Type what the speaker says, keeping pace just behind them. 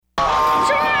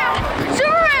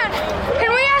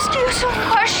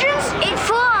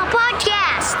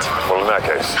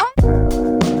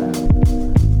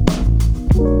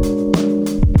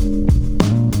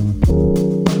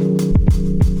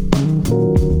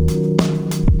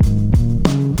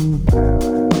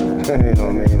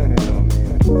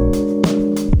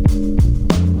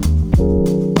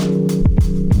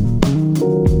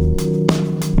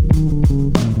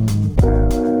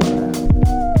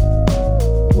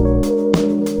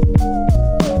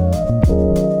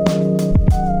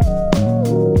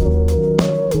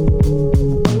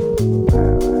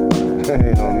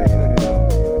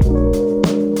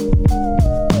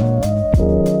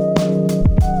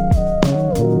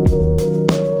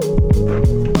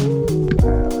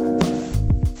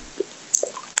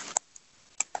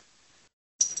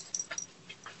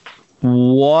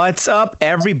What's up,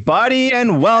 everybody,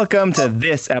 and welcome to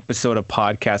this episode of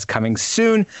Podcast Coming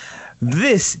Soon.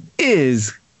 This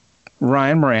is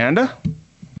Ryan Miranda.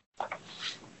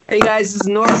 Hey guys, this is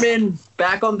Norman,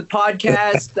 back on the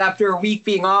podcast after a week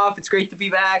being off. It's great to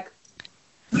be back.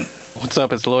 What's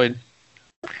up? It's Lloyd.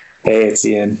 Hey, it's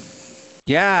Ian.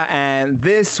 Yeah, and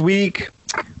this week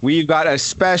we've got a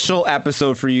special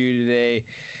episode for you today.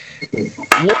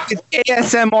 Lloyd's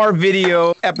ASMR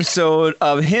video episode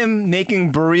of him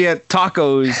making burrito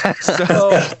tacos. So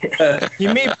he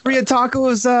made burrito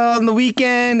tacos on the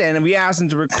weekend, and we asked him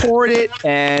to record it.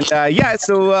 And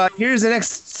so here's the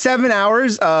next 7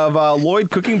 hours of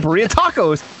Lloyd cooking burrito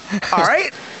tacos. All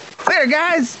right, there,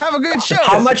 guys, have a good show.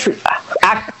 How much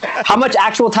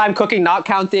actual time cooking, not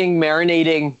counting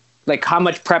marinating? Like, how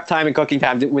much prep time and cooking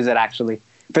time was it actually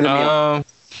for the meal?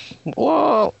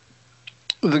 Well,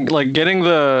 getting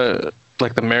the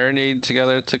marinade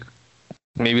together took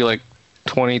maybe like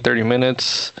 20-30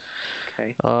 minutes.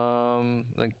 Okay.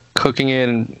 Cooking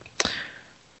it,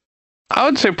 I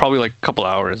would say probably like a couple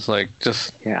hours. How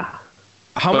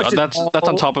much? That's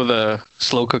on top of the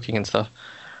slow cooking and stuff.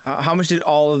 How much did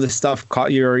all of the stuff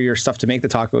cost your stuff to make the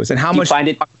tacos, and how much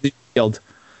did you yield?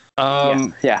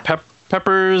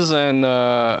 Peppers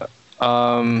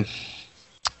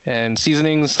and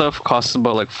seasoning and stuff costs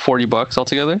about like $40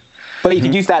 altogether. But you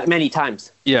could use that many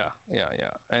times. Yeah.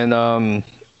 And I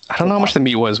don't know how much the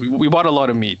meat was. We bought a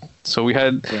lot of meat, so we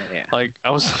had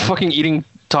I was fucking eating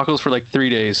tacos for like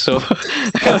 3 days. So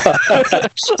I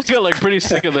got like pretty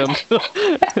sick of them.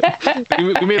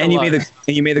 You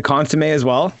made the consomme as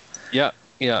well. Yeah.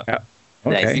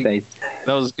 Okay. Nice.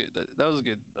 That was good. That was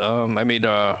good. I made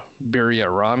birria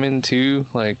ramen too.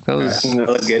 Like that was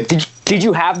good. Did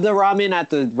you have the ramen at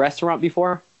the restaurant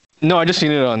before? No, I just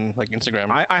seen it on like Instagram.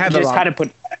 I had the just ramen. kind of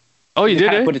put. Oh, you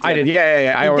did it? I did.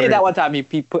 Yeah. I did that one time. I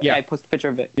posted a picture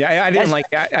of it. Yeah, I didn't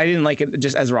like it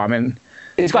just as ramen.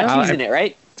 It's got cheese in it,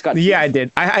 right? It's got. Yeah, I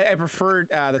did. I preferred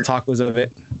the tacos of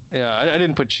it. Yeah, I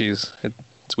didn't put cheese.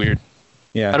 It's weird.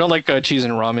 Yeah. I don't like cheese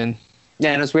in ramen.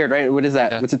 Yeah, and it's weird, right? What is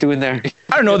that? Yeah. What's it doing there?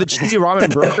 I don't know. The cheesy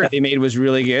ramen burger they made was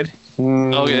really good.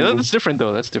 Oh yeah, that's different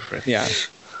though. That's different. Yeah,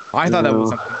 I thought that was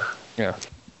something. Yeah.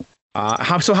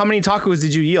 How many tacos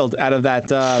did you yield out of that?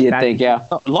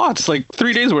 Lots, like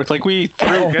 3 days worth. Like we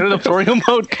ended up throwing them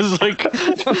out because it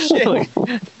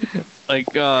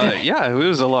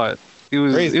was a lot.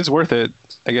 It's worth it,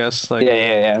 I guess. Like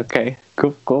yeah. Okay,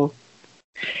 cool.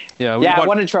 Yeah, I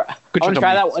want to try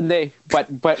that one day, but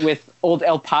with old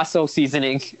El Paso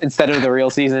seasoning instead of the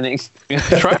real seasoning.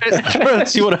 Try it and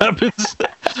see what happens.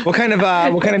 What kind of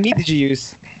meat did you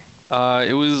use?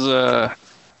 It was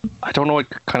I don't know what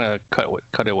kind of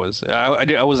cut it was.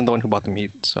 I wasn't the one who bought the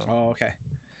meat, so. Oh, okay.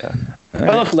 Yeah.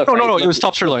 Look, no, it was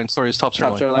top sirloin. Sorry, it's top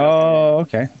sirloin. Oh,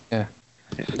 okay. Yeah.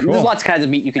 Cool. There's lots of kinds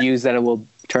of meat you could use that it will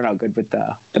turn out good with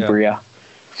the burrito.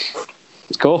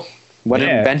 It's cool. What an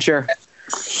adventure.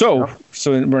 So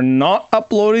we're not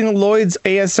uploading Lloyd's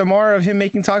ASMR of him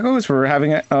making tacos. We're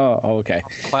having it. Oh, okay.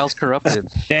 Files corrupted.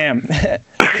 Damn. This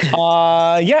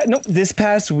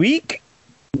past week,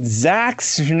 Rob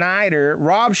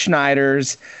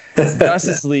Schneider's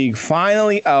Justice League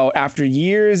finally out after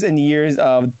years and years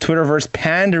of Twitterverse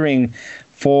pandering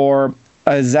for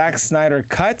a Zack Snyder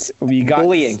cut. We got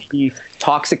bullying.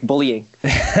 Toxic bullying.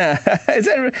 Is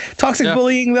that toxic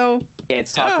bullying though? Yeah,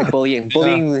 it's toxic bullying.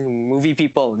 Bullying movie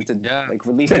people into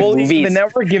releasing movies. The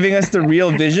network giving us the real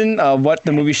vision of what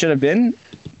the movie should have been.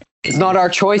 It's not our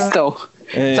choice though.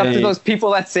 It's up to those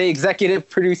people that say executive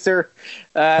producer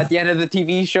at the end of the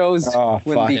TV shows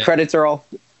when the credits are all.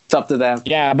 It's up to them.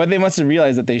 Yeah, but they must have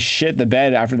realized that they shit the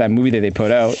bed after that movie that they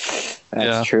put out.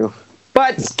 That's true.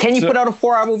 But can you put out a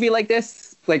 4-hour movie like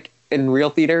this, like in real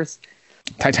theaters?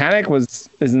 Titanic Titanic's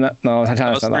that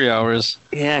was 3 hours.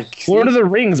 Yeah. Lord of the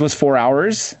Rings was 4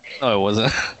 hours. No, it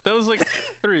wasn't. That was like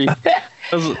 3.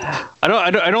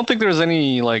 I don't think there's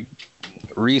any like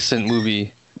recent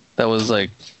movie that was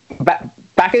like.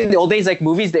 Back in the old days, like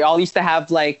movies, they all used to have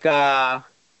like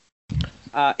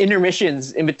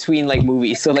intermissions in between like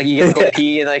movies. So like you get to go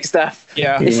pee and like stuff.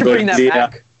 Yeah. They should bring that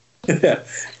back.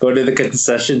 Go to the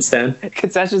concession stand.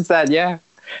 Yeah.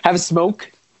 Have a smoke.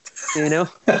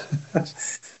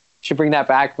 Should bring that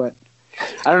back, but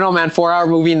I don't know, man. 4-hour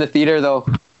movie in the theater though.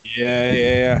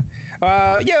 Yeah.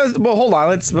 Well, hold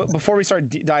on. Before we start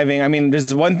diving. I mean,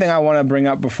 there's one thing I want to bring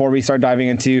up before we start diving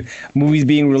into movies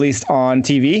being released on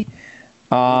TV.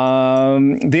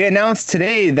 They announced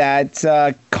today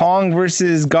that Kong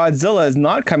vs. Godzilla is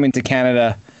not coming to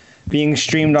Canada, being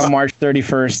streamed on March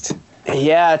 31st.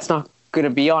 Yeah, it's not gonna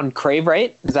be on Crave,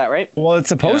 right? Is that right? Well, it's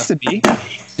supposed to be.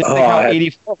 Just like how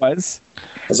 84 was.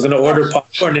 I was gonna order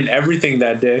popcorn and everything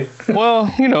that day. Well,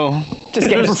 Just get it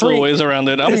there's for still free. ways around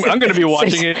it. I'm gonna be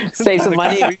watching it. Save some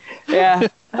money. Yeah.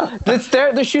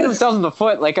 They're shooting themselves in the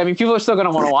foot. Like, I mean, people are still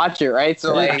gonna want to watch it, right?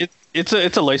 So like, It's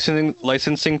a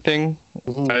licensing thing.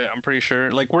 I'm pretty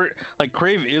sure. Like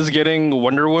Crave is getting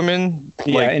Wonder Woman.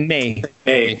 In May.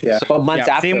 Hey, yeah. So, well, months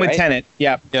after, Same with right? Tenet.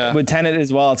 Yeah. Yeah. With Tenet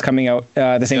as well. It's coming out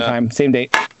the same time, same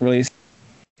date release.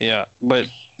 yeah, but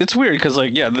it's weird because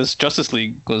this Justice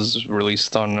League was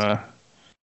released on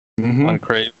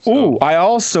Crave. So. Ooh, I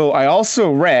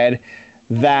also read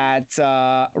that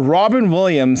Robin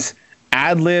Williams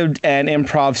ad-libbed and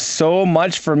improv so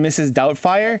much for Mrs.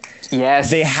 Doubtfire. Yes.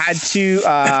 They had to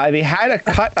they had a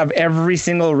cut of every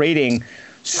single rating.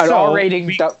 An R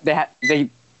rating. They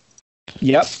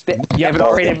Yep. have an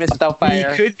R rated Mrs.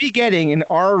 Doubtfire. We could be getting an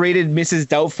R-rated Mrs.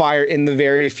 Doubtfire in the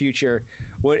very future.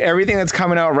 With everything that's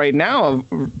coming out right now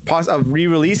of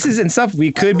re-releases and stuff,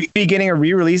 we could be getting a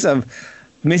re-release of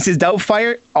Mrs.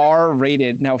 Doubtfire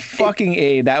R-rated. Now, fucking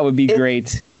A, that would be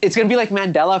great. It's gonna be like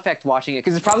Mandela Effect watching it,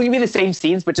 because it's probably gonna be the same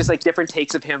scenes, but just like different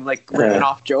takes of him like ripping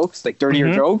off jokes, like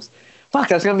dirtier jokes. Fuck,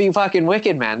 that's gonna be fucking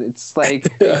wicked, man. It's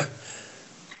like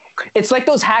it's like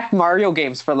those hacked Mario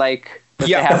games for like that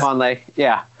they have on like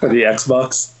For the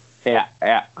Xbox. yeah.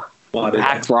 Modded.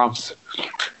 Hacked ROMs.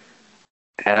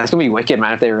 Yeah, that's gonna be wicked,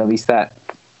 man. If they release that,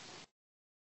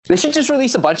 they should just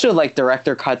release a bunch of like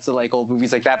director cuts of like old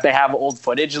movies like that. They have old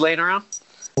footage laying around.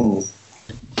 Ooh.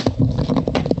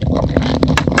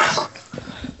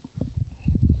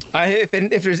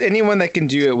 If there's anyone that can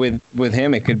do it with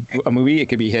him, it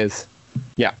could be his.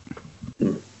 Yeah.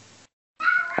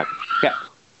 Yeah.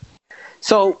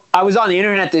 So I was on the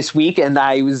internet this week and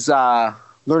I was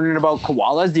learning about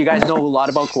koalas. Do you guys know a lot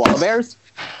about koala bears?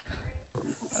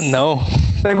 No.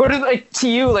 Like, what do they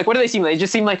seem like? They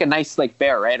just seem like a nice like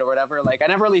bear, right, or whatever. Like, I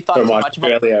never really thought so much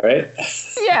about. Australia, right?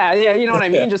 Yeah, you know what I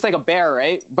mean, just like a bear,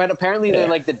 right? But apparently they're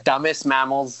like the dumbest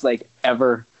mammals like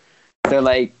ever. They're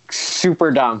like super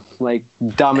dumb, like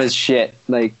dumb as shit.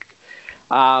 Like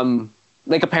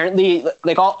apparently,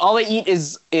 like all they eat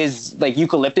is like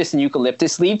eucalyptus and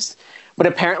eucalyptus leaves. But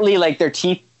apparently, like their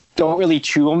teeth don't really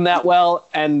chew them that well,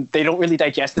 and they don't really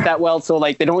digest it that well. So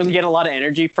like they don't really get a lot of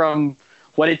energy from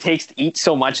what it takes to eat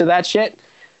so much of that shit.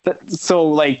 So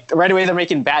like right away they're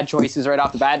making bad choices right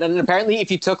off the bat. And apparently, if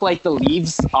you took like the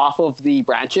leaves off of the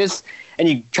branches and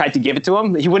you tried to give it to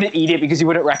him, he wouldn't eat it because he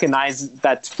wouldn't recognize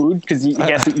that's food because he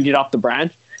has to eat it off the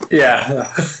branch.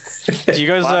 Yeah. Do you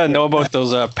guys know about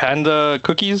those panda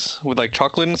cookies with like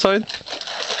chocolate inside?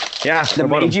 Yeah, the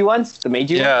Meiji ones. The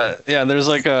Meiji ones? Yeah. There's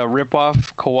like a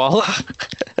rip-off koala.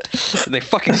 They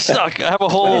fucking suck. I have a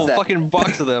whole fucking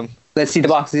box of them. Let's see the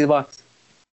box.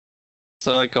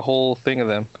 So like a whole thing of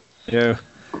them. Yeah.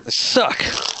 They suck.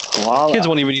 Koala. Kids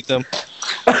won't even eat them.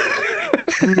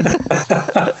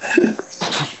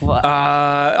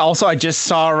 Also, I just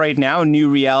saw right now a new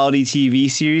reality TV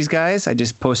series, guys. I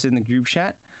just posted in the group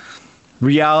chat.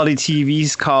 Reality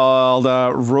TV's called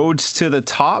Roads to the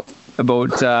Top,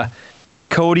 about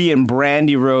Cody and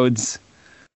Brandy Rhodes.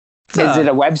 Is it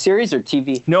a web series or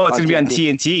TV? No, it's going to be on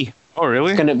TNT. Oh,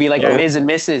 really? It's going to be like Ms. and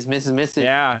Mrs.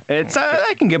 Yeah, it's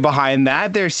I can get behind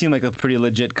that. They seem like a pretty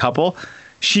legit couple.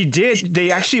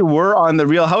 They actually were on the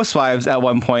Real Housewives at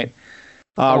one point.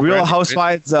 Real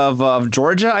Housewives of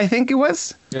Georgia, I think it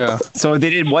was. Yeah. So they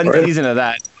did one season of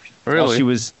that. Really? She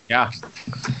was,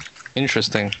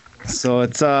 Interesting. So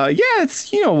it's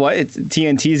it's, you know what, it's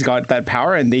TNT's got that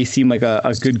power and they seem like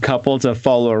a good couple to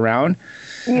follow around.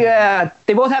 Yeah,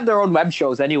 they both have their own web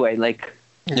shows anyway. Like,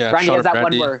 Brandy has that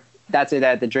one where that's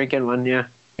it, the drinking one, in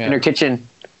her kitchen.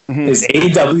 Is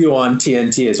AEW on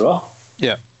TNT as well?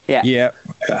 Yeah.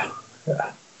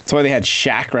 That's why they had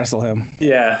Shaq wrestle him.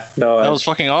 Yeah, no, that was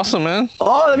fucking awesome, man.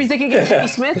 Oh, that means they can get Kenny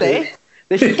Smith, eh?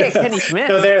 They should get Kenny Smith.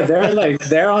 No,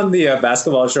 they're on the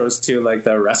basketball shows too, like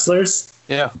the wrestlers.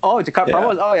 Yeah. Oh, to cut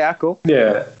promos. Oh, yeah, cool.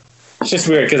 Yeah, it's just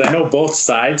weird because I know both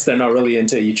sides. They're not really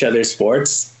into each other's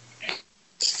sports.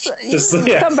 It's because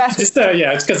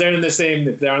they're on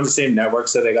the same network,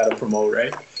 so they got to promote,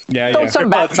 right? Yeah. Don't some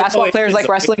basketball players like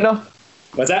wrestling though?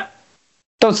 What's that?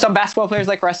 Don't some basketball players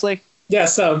like wrestling? Yeah,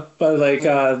 some, but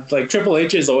like Triple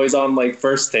H is always on like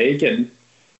First Take, and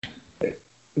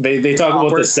they talk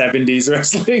about the 70s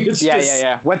wrestling.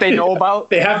 It's What they know about?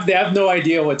 They have no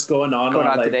idea what's going on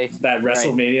like today. That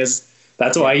WrestleMania's.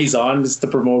 That's why he's on, is to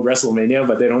promote WrestleMania,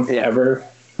 but they don't ever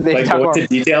go into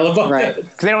detail about it.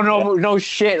 Because they don't know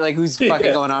shit like who's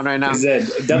fucking going on right now.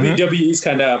 WWE's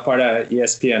kind of part of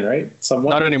ESPN, right?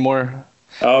 Somewhat. Not anymore.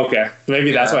 Oh, okay,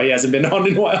 maybe that's why he hasn't been on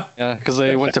in a while. Yeah, because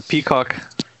they went to Peacock.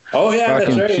 Oh yeah,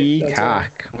 Fucking that's right.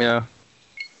 Peacock. Yeah.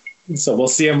 So we'll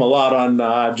see him a lot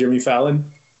on Jimmy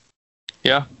Fallon.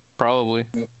 Yeah, probably.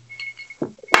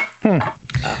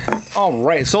 All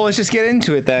right, so let's just get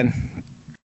into it then.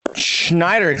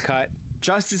 Schneider Cut,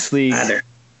 Justice League.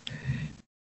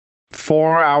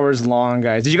 4 hours long,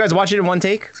 guys. Did you guys watch it in one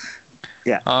take?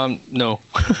 No.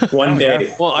 One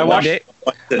day. Well, I One day.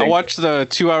 watched the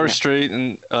 2 hours straight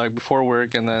and before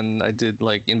work, and then I did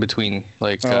like in between,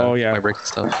 like my break and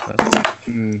stuff.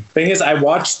 Thing is, I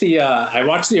watched the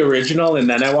original and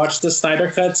then I watched the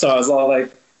Snyder Cut, so I was all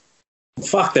like,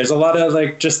 "Fuck!" There's a lot of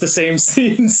like just the same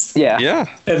scenes. Yeah.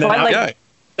 And then I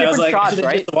was like, shots, I should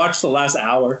right? just watch the last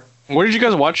hour. Where did you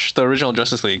guys watch the original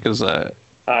Justice League? Because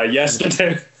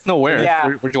Yesterday. no, where?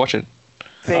 Yeah. Where'd you watch it?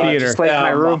 Theater. Just like my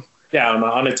room. Yeah,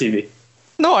 on a TV.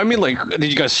 No, I mean like, did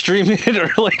you guys stream it or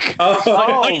like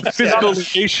Oh, physical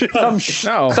location? No.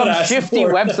 Some shifty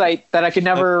website that I could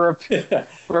never remember.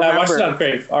 I watched it on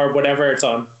Crave or whatever it's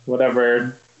on,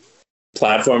 whatever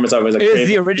platform it's always like. Is Crave.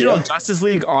 the original Justice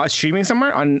League streaming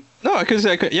somewhere on? No, because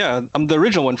I'm the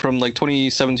original one from like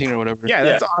 2017 or whatever.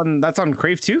 Yeah, that's on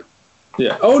Crave too.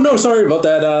 Yeah. Oh no, sorry about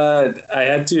that. I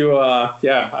had to.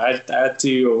 I had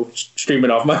to stream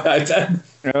it off my iPad.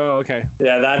 Oh, okay.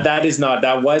 Yeah,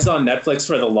 that was on Netflix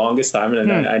for the longest time,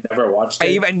 and I never watched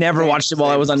it. I never watched it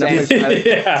while I was on Netflix.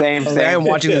 Yeah. Same. I am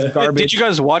watching this garbage. Did you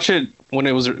guys watch it when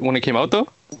it came out though?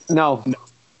 No.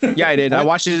 Yeah, I did. I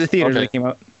watched it at the theater when it came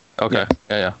out. Okay.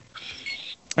 Yeah.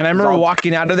 And I remember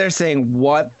walking out of there saying,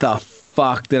 "What the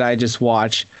fuck did I just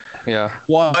watch? Yeah.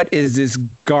 What is this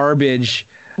garbage?"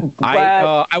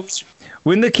 I was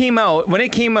when it came out.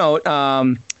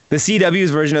 The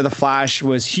CW's version of The Flash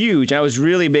was huge. I was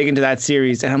really big into that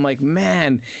series, and I'm like,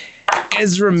 man,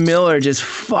 Ezra Miller just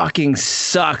fucking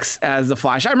sucks as the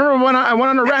Flash. I remember when I went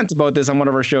on a rant about this on one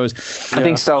of our shows. I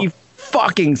think so. He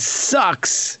fucking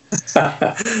sucks.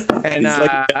 And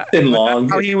Long.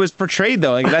 how he was portrayed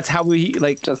though, like that's how he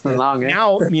like Justin Long.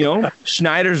 now,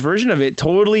 Schneider's version of it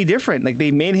totally different. Like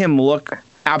they made him look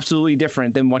absolutely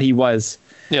different than what he was.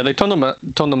 Yeah, they toned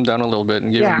him down a little bit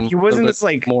and gave him he wasn't this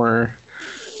like more.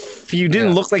 He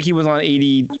didn't look like he was on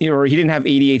AD or he didn't have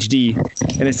ADHD.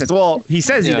 And it says, well, he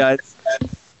says he does.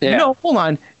 Yeah. No, hold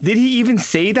on. Did he even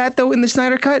say that though in the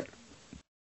Snyder Cut?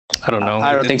 I don't know.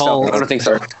 I don't think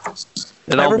so.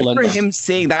 I remember him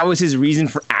saying that was his reason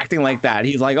for acting like that.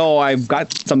 He's like, "Oh, I've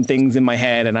got some things in my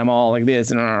head, and I'm all like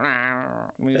this." And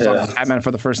when he was talking to Batman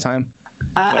for the first time,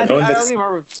 I only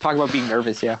remember talking about being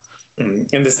nervous. Yeah.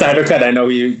 In the Snyder Cut, I know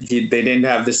they didn't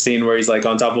have the scene where he's like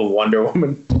on top of Wonder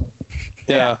Woman.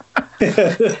 Yeah.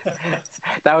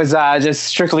 That was just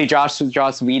strictly Joss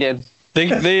Whedon.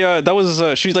 That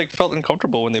was she like felt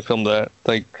uncomfortable when they filmed that.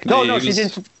 Like she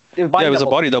didn't. It was a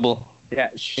body double. Yeah,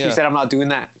 she said, "I'm not doing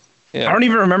that." Yeah. I don't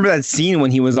even remember that scene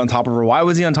when he was on top of her. Why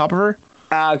was he on top of her?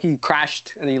 He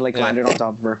crashed and he landed on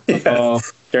top of her.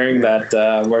 During that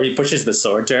where he pushes the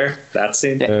sword to her, that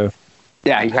scene.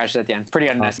 Yeah, he crashed at the end. Pretty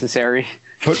unnecessary.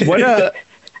 But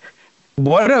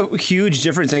what a huge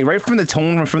difference! Like right from the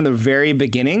tone from the very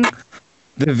beginning.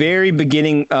 The very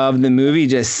beginning of the movie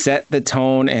just set the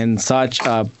tone in such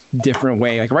a different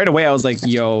way. Like right away, I was like,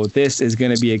 "Yo, this is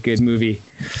gonna be a good movie."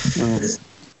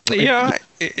 Yeah.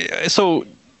 So,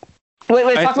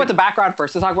 let's talk about the background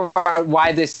first. Let's talk about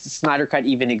why this Snyder Cut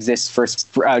even exists first.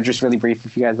 Just really brief,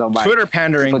 if you guys don't mind. Twitter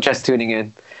pandering. People just tuning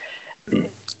in.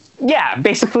 Yeah,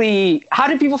 basically, how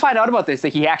did people find out about this?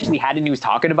 Like he actually had it and he was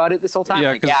talking about it this whole time?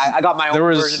 Yeah, I got my own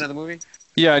version of the movie.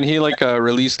 Yeah, and he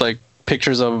released like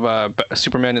pictures of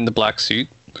Superman in the black suit.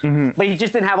 Mm-hmm. But he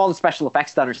just didn't have all the special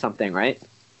effects done or something, right?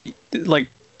 Like,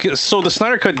 so the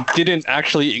Snyder Cut didn't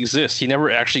actually exist. He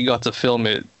never actually got to film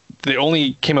it. They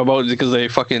only came about because they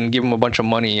fucking gave him a bunch of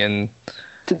money and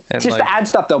just to add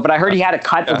stuff though. But I heard he had a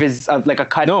cut of his of the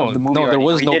movie. No, there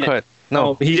was no cut.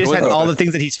 No, he just had all the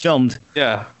things that he's filmed.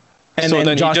 Yeah, and so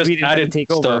then Joss he just Whedon added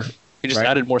take stuff. over. He just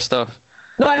added more stuff.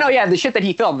 No, I know. Yeah, the shit that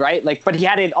he filmed, right? Like, but he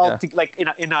had it all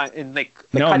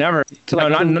never.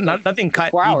 Nothing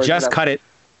cut. He just cut it.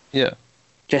 Yeah.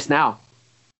 Just now.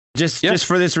 Just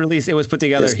for this release, it was put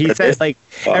together. He said like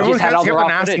everyone kept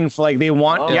on asking for like they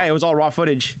want. Oh. Yeah, it was all raw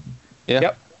footage. Yeah.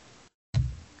 Yep.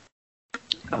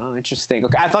 Oh, interesting.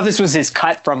 Okay, I thought this was his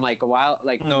cut from like a while.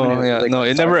 Like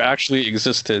it never actually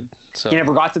existed. So he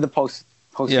never got to the post.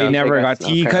 He never got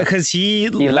because he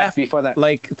left before that,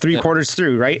 like 3/4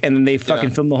 through, right? And then they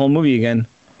fucking filmed the whole movie again.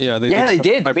 Yeah, they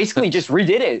did. Basically, just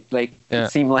redid it. Like it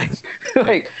seemed like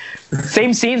like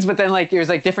same scenes, but then like there's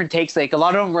like different takes. Like a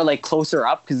lot of them were like closer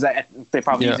up because they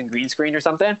probably using green screen or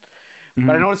something. Mm-hmm.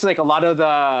 But I noticed like a lot of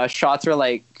the shots were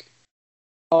like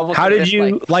Almost How like did this,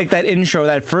 you like that intro,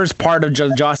 that first part of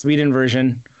Joss Whedon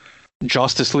version?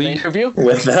 Justice League interview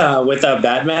with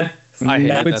Batman. I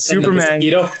hate With that. Superman.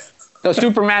 No,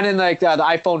 Superman and like the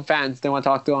iPhone fans, they want to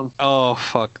talk to him. Oh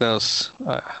fuck, that was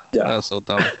so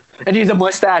dumb. And he's a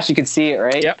mustache, you can see it,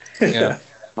 right? Yep. Yeah.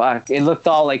 Fuck, it looked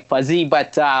all like fuzzy,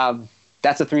 but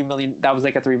that's a $3 million. That was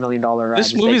like a $3 million.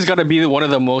 This movie's got to be one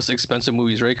of the most expensive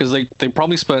movies, right? Because they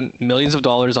probably spent millions of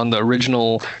dollars on the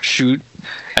original shoot,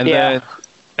 and then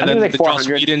like the Joss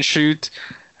 400. Whedon shoot,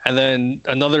 and then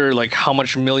another like how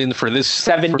much million for this?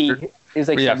 70. It was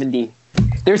like 70.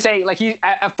 They're saying like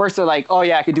at first they're like, oh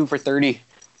yeah, I could do it for 30.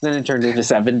 Then it turned into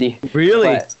 70. Really?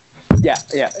 But, yeah.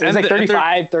 It was like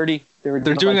 35, 30. They're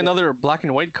doing another black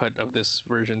and white cut of this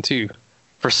version too,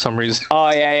 for some reason.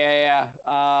 Oh yeah.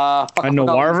 A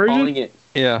noir version?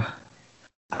 Yeah.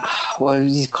 What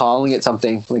is he calling it?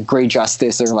 Something like Gray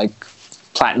Justice or like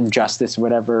Platinum Justice, or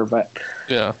whatever. But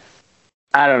Yeah.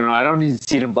 I don't know. I don't need to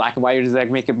see it in black and white. Does that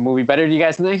make a movie better? Do you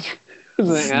guys think?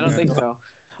 I don't think so.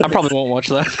 I probably won't watch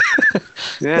that.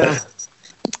 Yeah.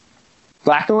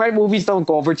 Black and white movies don't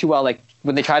go over too well. Like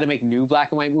when they try to make new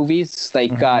black and white movies,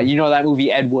 like you know that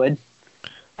movie Ed Wood.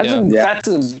 That's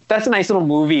a nice little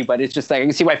movie, but it's just like I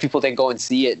can see why people didn't go and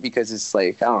see it because it's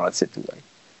like I don't know, it's like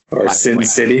or Sin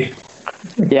City.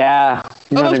 Yeah,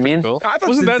 you know what I mean. Cool. I thought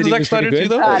Wasn't Sin that City Zack was Snyder pretty too,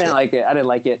 good. though? I didn't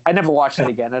like it. I never watched it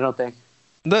again. I don't think.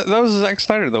 That was Zack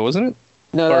Snyder, though, wasn't it?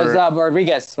 No, that was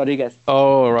Rodriguez.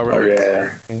 Oh, Robert. Oh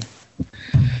yeah.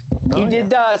 He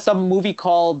did some movie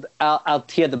called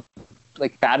Altia, the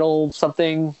like battle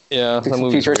something. Yeah, that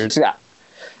movie's weird. Yeah,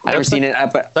 I've never seen it,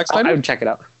 but I would check it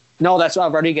out. No, that's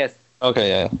Rodriguez. Okay,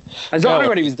 yeah. That's not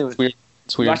what he was doing.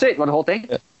 It's weird. Watch it, the whole thing.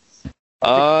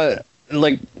 Yeah.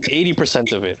 Like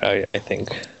 80% of it, I think.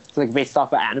 It's like based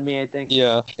off of anime, I think.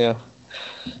 Yeah.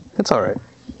 It's all right.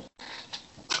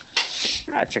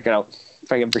 Check it out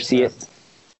if I can ever see it.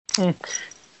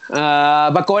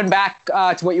 But going back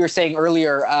to what you were saying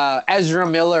earlier, Ezra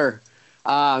Miller,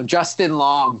 Justin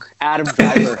Long, Adam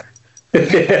Driver.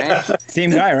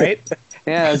 Same guy, right?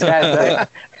 Yeah, those guys, right?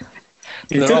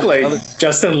 He took like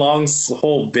Justin Long's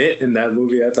whole bit in that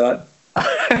movie, I thought.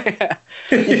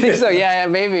 You think so? Yeah,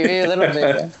 maybe a little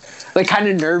bit. Yeah. Like kind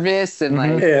of nervous and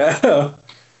like. Yeah.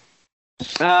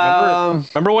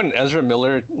 Remember when Ezra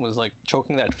Miller was like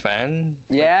choking that fan?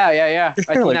 Yeah.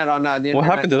 I seen that on the internet. What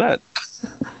happened to that?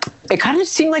 It kind of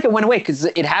seemed like it went away because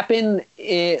it happened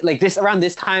like this around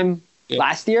this time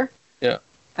last year. Yeah.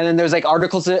 And then there's like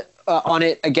articles on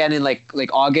it again in like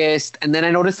August, and then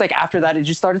I noticed like after that it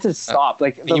just started to stop.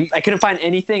 Like I couldn't find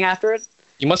anything after it.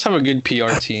 You must have a good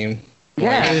PR team.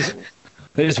 Yeah.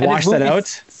 They just washed that out.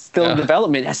 Still in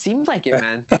development. It seemed like it,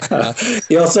 man.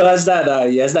 He also has that.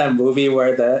 He has that movie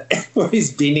where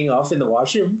he's beating off in the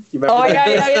washroom. You remember? Oh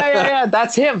yeah.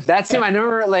 That's him. I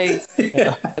never like. I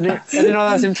didn't know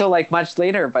that was him until like much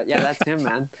later. But yeah, that's him,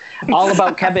 man. All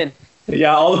about Kevin.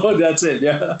 Yeah, all about that's it.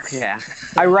 Yeah. Yeah.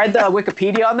 I read the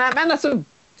Wikipedia on that, man.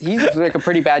 He's like a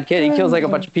pretty bad kid. He kills like a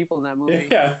bunch of people in that movie.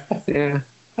 Yeah.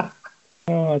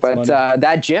 Oh, but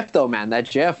that GIF though, man. That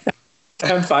GIF. I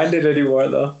can't find it anymore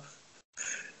though.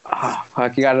 Oh,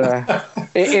 fuck, you gotta.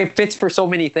 It fits for so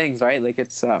many things, right? Like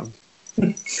it's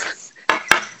the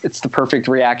perfect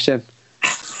reaction.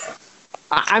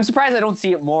 I'm surprised I don't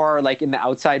see it more like in the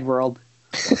outside world.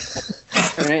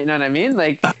 Right? You know what I mean?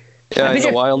 Like, Yeah, I think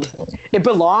in the wild. It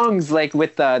belongs like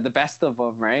with the best of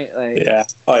them, right? Like, yeah.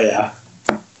 Oh yeah.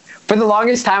 For the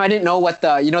longest time, I didn't know what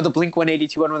the Blink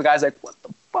 182 one where the guy's like, what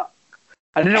the fuck?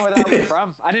 I didn't know where that was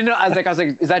from. I didn't know. I was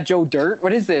like, is that Joe Dirt?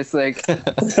 What is this? Like,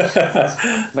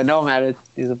 but no, man,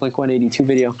 it's a Blink 182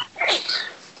 video.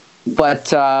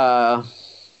 But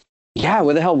yeah,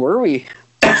 where the hell were we?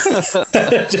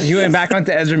 You went back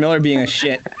onto Ezra Miller being a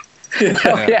shit.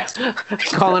 Oh yeah,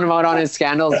 calling him out on his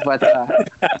scandals. But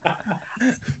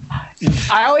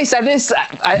I always said this.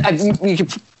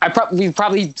 We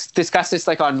probably discussed this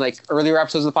like on like earlier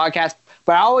episodes of the podcast.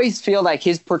 But I always feel like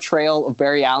his portrayal of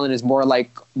Barry Allen is more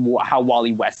like how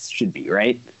Wally West should be,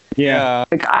 right? Yeah.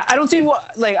 Like I don't see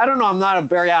what like I don't know. I'm not a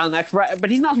Barry Allen expert,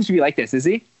 but he's not supposed to be like this, is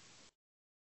he?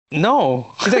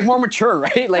 No. He's like more mature,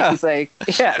 right? Like he's like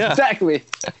yeah, exactly.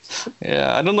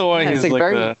 Yeah, I don't know why he's like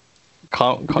the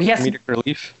comedic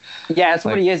relief. Yeah, that's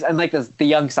what he is, and like the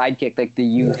young sidekick, like the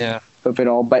youth of it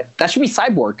all. But that should be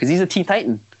Cyborg because he's a Teen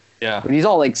Titan. Yeah. But he's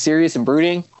all like serious and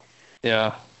brooding.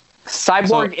 Yeah.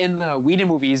 Cyborg in the Whedon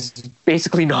movie is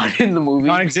basically not in the movie.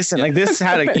 Non-existent. Like this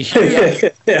had a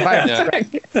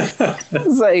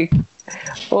It's like,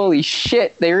 holy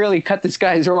shit! They really cut this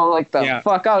guy's role like the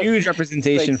fuck out. Huge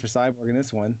representation for Cyborg in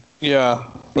this one. Yeah.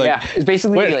 Like, it's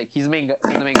basically like he's the main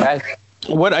guy.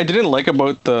 what I didn't like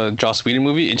about the Joss Whedon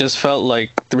movie, it just felt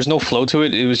like there was no flow to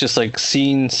it. It was just like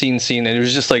scene, and it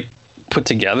was just like put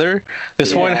together.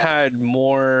 This one had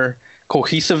more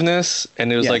cohesiveness,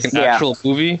 and it was like an actual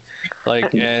movie,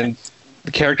 like, and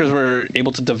the characters were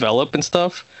able to develop and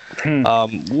stuff,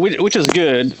 which is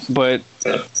good, but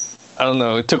I don't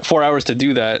know. It took 4 hours to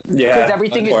do that. Yeah, because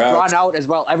everything is drawn out as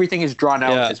well. Everything is drawn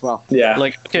out as well. Yeah,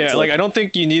 like I don't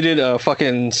think you needed a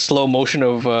fucking slow motion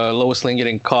of Lois Lane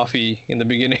getting coffee in the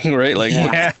beginning, right? Like,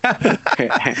 yeah,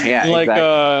 like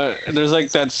exactly. There's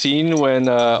like that scene when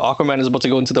Aquaman is about to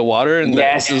go into the water, and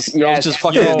just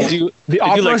fucking the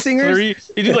opera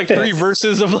singers. You do like 3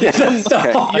 verses of like.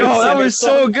 That was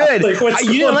so good. Like,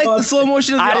 you didn't like the slow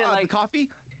motion of the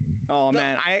coffee? Oh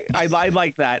man, I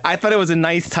like that. I thought it was a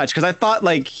nice touch because I thought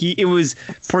like it was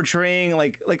portraying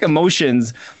like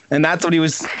emotions, and that's what he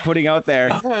was putting out there.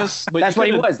 Yes, that's what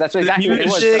he was. That's exactly what it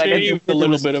was. But I did a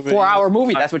little bit of it. 4-hour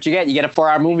movie. That's what you get. You get a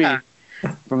 4-hour movie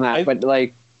from that. But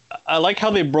like, I like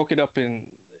how they broke it up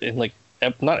in like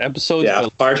not episodes,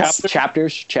 but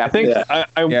chapters. I think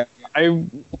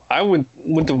I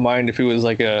wouldn't have mind if it was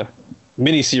like a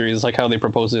mini series, like how they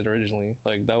proposed it originally.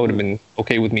 Like that would have been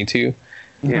okay with me too.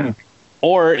 Yeah.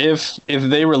 Or if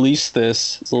they release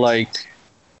this like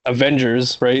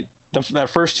Avengers, right?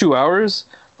 That first 2 hours,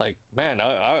 like man,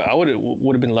 I would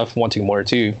have been left wanting more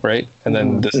too, right? And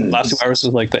then this last 2 hours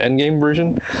was like the end game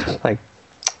version. Like,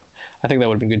 I think that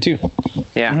would have been good too.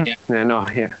 Yeah.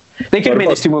 They could have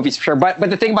made these 2 movies for sure. But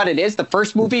the thing about it is, the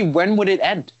first movie, when would it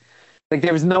end? Like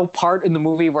there was no part in the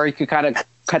movie where you could kind of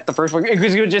cut the first one. It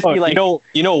would just be like,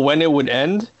 you know when it would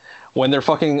end. When they're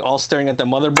fucking all staring at the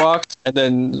mother box, and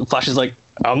then Flash is like,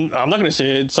 I'm not gonna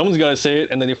say it. Someone's gotta say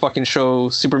it, and then you fucking show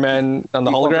Superman on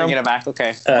the hologram. Bring it back.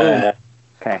 Okay.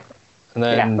 Okay. And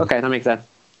then okay, that makes sense.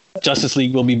 Justice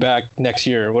League will be back next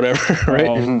year or whatever, right?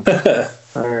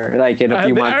 Or like in a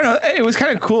few months. I don't know. It was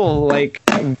kind of cool, like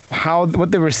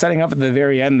what they were setting up at the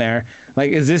very end there.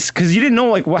 Like, is this because you didn't know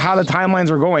like how the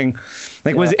timelines were going?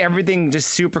 Like, was everything just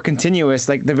super continuous?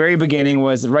 Like, the very beginning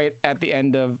was right at the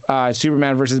end of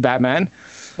Superman versus Batman.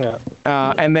 Yeah.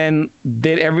 And then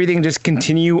did everything just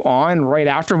continue on right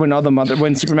after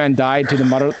when Superman died to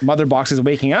the mother boxes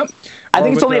waking up? I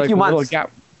think it's only a few months. I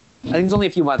think it's only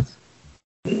a few months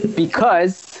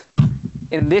because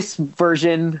in this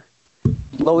version,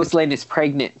 Lois Lane is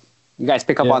pregnant. You guys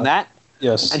pick up on that?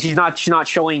 Yes. And she's not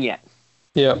showing yet.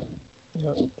 Yeah.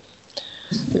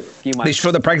 They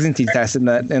show the pregnancy test in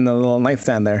the little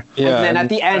nightstand there. Yeah. And then at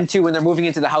the end too, when they're moving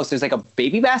into the house, there's like a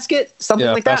baby basket, something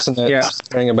like bassinet. that. Yeah,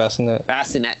 wearing a bassinet.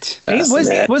 Bassinet. Hey,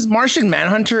 was Martian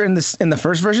Manhunter in the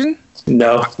first version?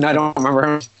 No, I don't remember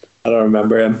him. I don't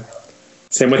remember him.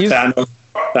 Same with Thanos.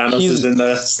 Thanos is in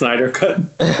the Snyder cut.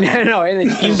 No,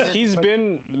 he's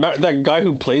been that guy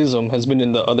who plays him has been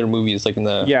in the other movies, like in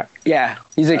the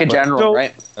he's like a general,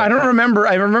 right? I don't remember.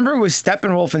 I remember it was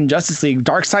Steppenwolf in Justice League.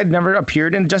 Darkseid never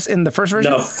appeared in the first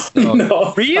version.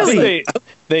 No. Really?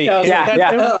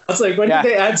 I was like, when did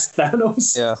they add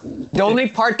Thanos? Yeah. The only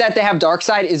part that they have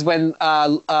Darkseid is when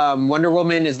Wonder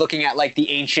Woman is looking at like the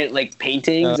ancient like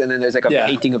paintings, and then there's like a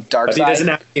painting of Darkseid. But he doesn't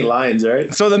have any lines,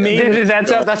 right? So the main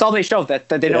that's all they show. That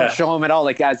they don't show him at all.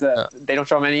 Like they don't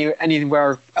show him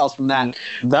anywhere else from that.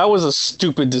 That was a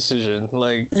stupid decition.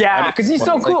 Like because he's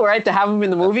so cool, right? To have him in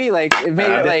the movie, like it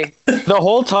made it like the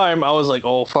whole time I was like,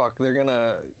 oh fuck, they're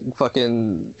gonna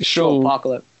fucking show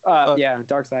Apocalypse.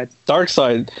 Darkseid.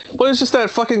 But it's just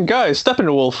that fucking guy,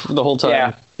 Steppenwolf, the whole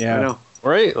time. Yeah. I know.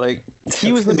 Right? Like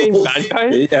he was the main bad guy.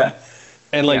 Yeah.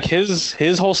 And like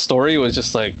his whole story was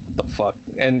just like the fuck,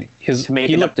 and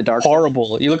he looked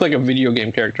horrible. He looked like a video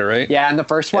game character, right? Yeah, and the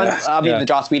first one, the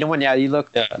Joss Whedon one, he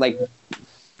looked like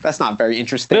that's not very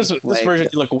interesting. This version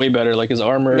he looked way better, like his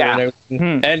armor and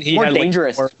everything. And he more had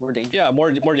dangerous. More dangerous. Yeah,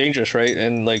 more dangerous, right?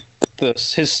 And like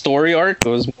his story arc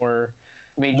was more.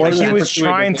 He was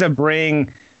trying to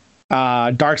bring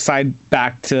Darkseid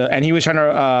back to, and he was trying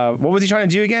to. What was he trying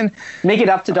to do again? Make it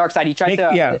up to Darkseid. He tried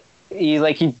to. Yeah. He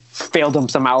failed him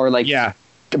somehow, or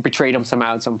betrayed him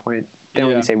somehow at some point. They don't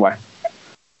really say why.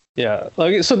 Yeah,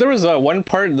 like so there was one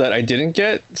part that I didn't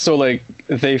get. So like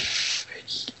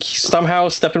somehow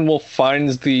Steppenwolf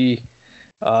finds the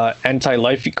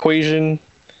anti-life equation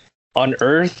on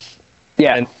Earth.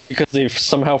 Yeah, and because they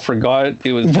somehow forgot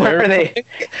it was there. Where they?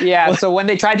 Yeah, so when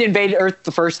they tried to invade Earth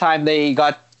the first time, they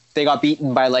got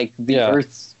beaten by like the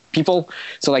Earth's people.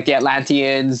 So like the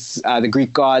Atlanteans, the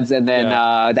Greek gods, and then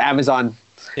the Amazon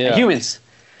humans.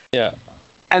 Yeah,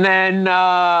 and then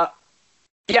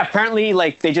apparently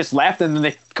like they just left and then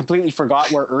they completely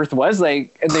forgot where Earth was.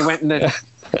 Like, and they went and then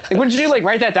Like, wouldn't you like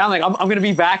write that down? Like, I'm gonna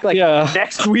be back like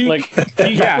next week. Like,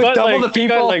 double the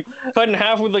people. Like cut in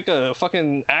half with like a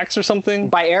fucking axe or something.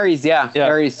 By Ares, yeah.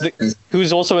 Ares,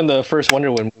 who's also in the first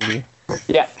Wonder Woman movie.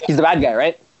 Yeah, he's the bad guy,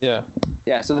 right? Yeah.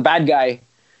 Yeah. So the bad guy,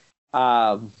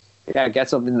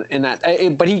 gets him in that.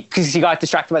 But because he got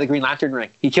distracted by the Green Lantern ring,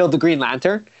 he killed the Green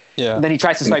Lantern. Yeah. And then he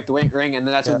tries to swipe the ring, and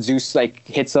then that's when Zeus like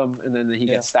hits him, and then he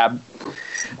gets stabbed.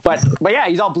 But yeah,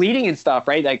 he's all bleeding and stuff,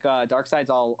 right? Like Darkseid's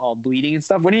all bleeding and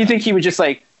stuff. What do you think he would just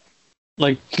like?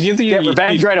 Like, do you think get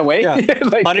revenge right away? Yeah.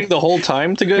 Like, hunting the whole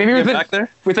time to get back there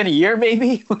within a year,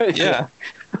 maybe. Yeah.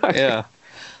 Yeah.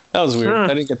 That was weird.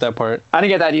 I didn't get that part. I didn't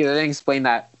get that either. They didn't explain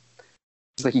that.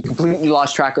 It's like he completely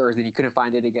lost track of Earth and he couldn't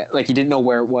find it again. Like he didn't know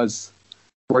where it was,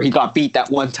 where he got beat that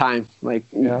one time. Like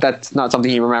that's not something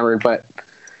he remembered, but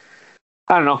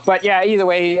I don't know. But yeah, either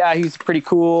way, he's pretty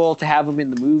cool to have him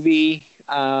in the movie.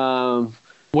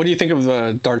 What do you think of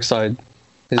Darkseid?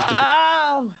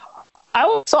 I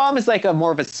always saw him as like a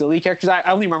more of a silly character. I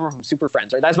only remember him from Super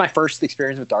Friends, right? That's my first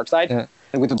experience with Darkseid. Yeah.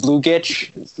 Like with the blue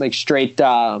gitch, like straight.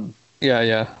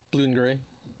 Blue and gray.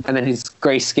 And then his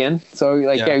gray skin. So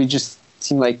he just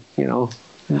seemed like, you know.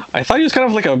 I thought he was kind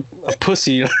of like a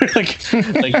pussy.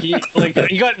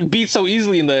 he got beat so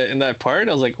easily in that part.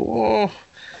 I was like, whoa.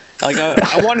 Like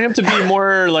I wanted him to be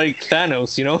more like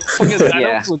Thanos, you know?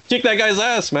 Thanos would kick that guy's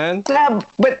ass, man. Yeah,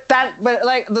 but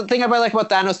like the thing I like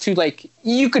about Thanos too, like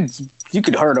you could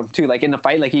hurt him too, like in the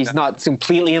fight. Like he's not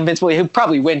completely invincible. He'll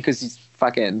probably win because he's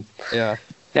fucking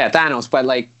Thanos. But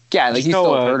like you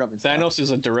still hurt him. Thanos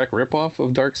is a direct ripoff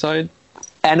of Darkseid.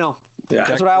 I know. Yeah,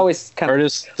 that's what I always kind of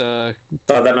artist saw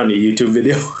that on a YouTube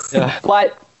video. Yeah,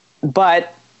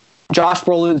 but Josh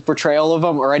Brolin's portrayal of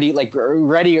him already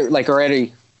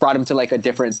brought him to like a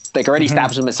different, like already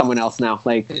established him as someone else now.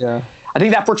 Like, I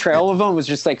think that portrayal of him was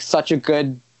just like such a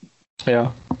good,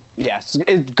 it's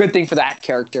a good thing for that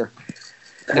character.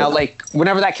 Now, like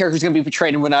whenever that character is going to be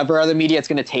portrayed in whatever other media, it's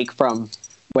going to take from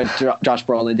what Josh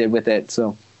Brolin did with it.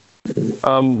 So,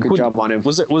 good job on him.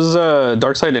 Was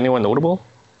Darkseid anyone notable?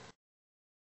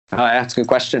 That's a good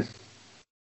question.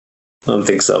 I don't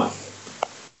think so.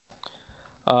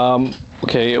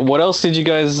 Okay, what else did you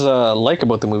guys like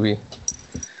about the movie?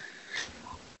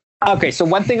 Okay, so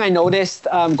one thing I noticed,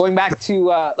 going back to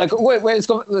let's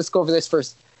go over this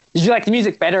first. Did you like the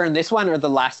music better in this one or the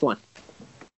last one?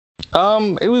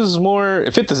 It was more.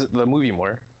 It fit the movie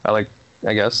more. I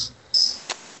guess.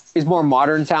 It's more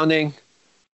modern sounding.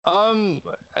 I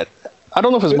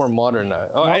don't know if it's more modern.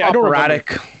 I don't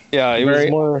operatic. Yeah, it was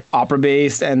more opera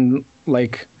based and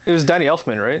like it was Danny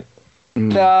Elfman, right?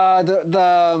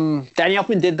 The Danny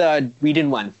Elfman did the Whedon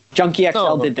one. Junkie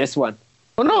XL did this one.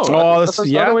 Oh no! That's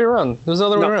the other way around. It was the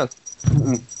other way around.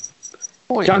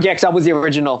 Mm-hmm. Junkie XL was the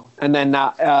original, and then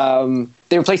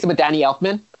they replaced him with Danny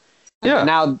Elfman.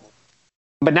 Yeah.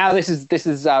 But now this is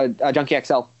Junkie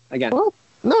XL again. Well,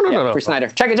 no. For Snyder,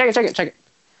 check it. Because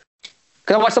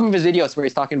I watched some of his videos where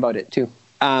he's talking about it too.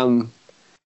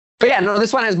 But yeah, no,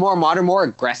 this one has more modern, more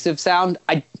aggressive sound.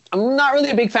 I'm not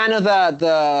really a big fan of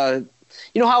the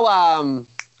you know how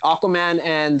Aquaman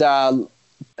and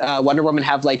Wonder Woman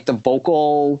have like the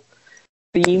vocal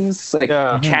themes, like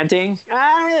chanting.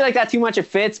 I don't really like that too much. It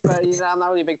fits, but I'm not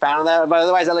really a big fan of that. But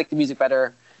otherwise, I like the music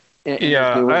better. In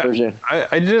the newer version.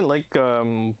 I didn't like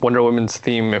Wonder Woman's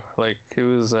theme. Like it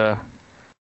was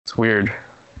it's weird.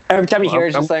 Every time you hear it,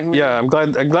 it's just like I'm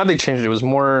glad they changed it. It was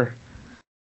more.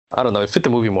 I don't know. It fit the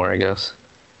movie more, I guess.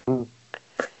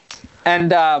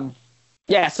 And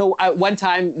so at one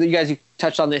time, you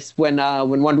touched on this when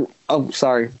Aquaman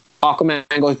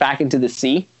goes back into the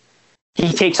sea.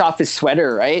 He takes off his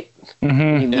sweater, right?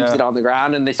 Mm-hmm. He leaves it on the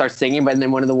ground, and they start singing. But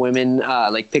then one of the women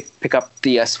pick up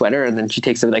the sweater, and then she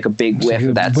takes like a big whiff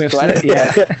of that sweater.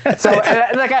 Yeah. So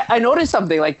I noticed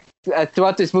something like.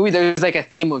 Throughout this movie, there's like a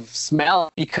theme of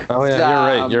smell. Because,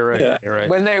 you're right.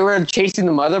 When they were chasing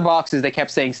the mother boxes, they kept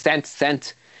saying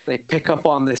scent. They pick up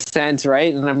on the scent,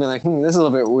 right? And I'm like, this is a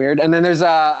little bit weird. And then there's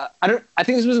I think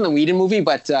this was in the Whedon movie,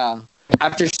 but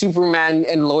after Superman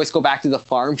and Lois go back to the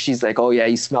farm, she's like, oh yeah,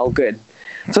 you smell good.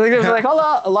 So there's like a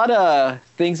lot of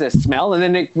things that smell. And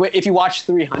then if you watch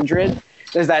 300,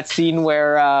 there's that scene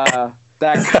where.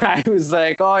 That guy was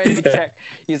like, oh, you can check.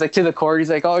 He's like to the court.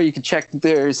 He's like, oh, you can check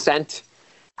their scent.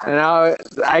 And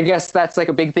I guess that's like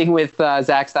a big thing with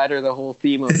Zack Snyder, the whole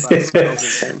theme of smells and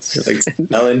scents. Like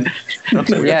smelling.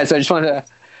 Yeah, so I just wanted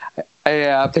to.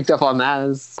 I picked up on that.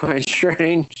 It's quite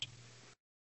strange.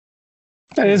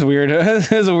 That is weird.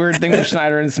 It is a weird thing with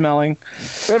Snyder and smelling.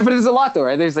 But there's a lot though,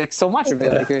 right? There's like so much of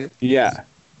it. Yeah.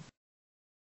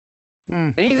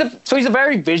 And he's a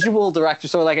very visual director.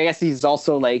 So like, I guess he's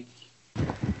also like.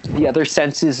 the other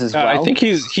senses as well. I think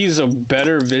he's a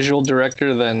better visual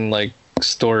director than like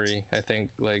story. I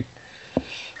think like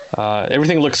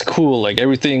everything looks cool. Like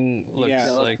everything looks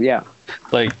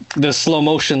like the slow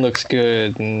motion looks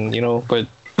good, and but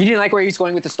you didn't like where he's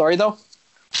going with the story though.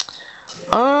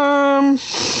 I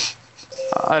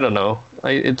don't know.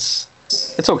 It's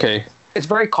okay. It's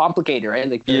very complicated, right?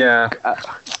 Like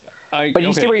but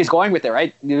you see where he's going with it,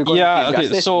 right?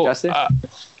 Okay. So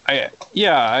I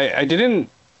didn't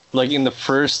like in the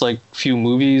first like few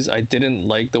movies. I didn't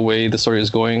like the way the story is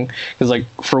going because like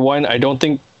for one, I don't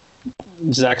think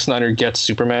Zack Snyder gets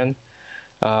Superman.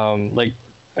 Like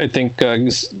I think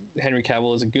Henry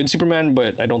Cavill is a good Superman,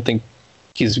 but I don't think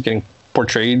he's getting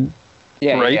portrayed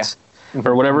right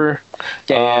or whatever.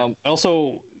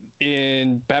 Also,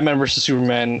 in Batman vs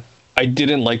Superman, I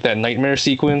didn't like that nightmare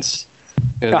sequence.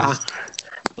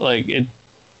 Like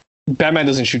Batman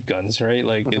doesn't shoot guns, right?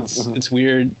 Like it's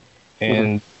weird,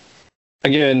 and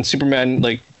again, Superman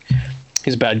like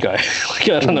he's a bad guy. Like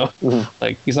I don't know,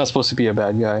 like he's not supposed to be a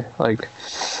bad guy. Like,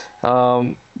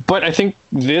 but I think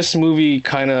this movie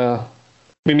kind of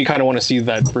made me kind of want to see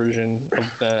that version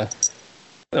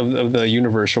of the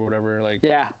universe or whatever. Like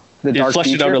it fleshed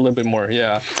it out a little bit more.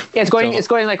 It's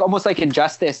going like almost like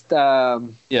Injustice,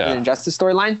 Injustice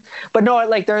storyline. But no,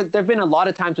 like there've been a lot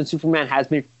of times when Superman has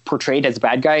been portrayed as a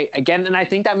bad guy again, and I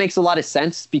think that makes a lot of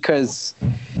sense because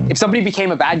if somebody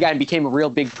became a bad guy and became a real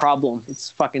big problem,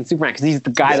 it's fucking Superman because he's the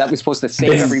guy that was supposed to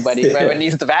save everybody. Right? When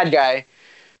he's the bad guy,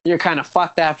 you're kind of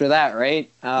fucked after that, right?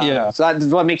 So that's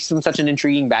what makes him such an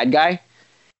intriguing bad guy.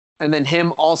 And then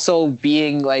him also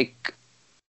being like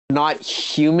not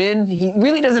human. He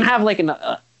really doesn't have like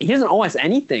he doesn't owe us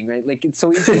anything, right? Like it's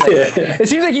so easy. Like, it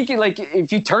seems like you could like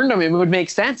if you turned him, it would make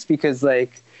sense because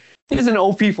like he doesn't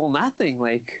owe people nothing.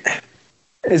 Like,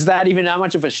 is that even that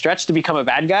much of a stretch to become a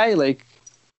bad guy? Like,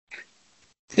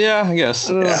 yeah, I guess.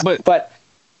 But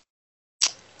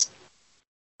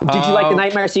did you like the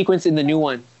nightmare sequence in the new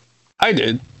one? I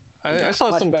did. I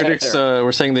saw some critics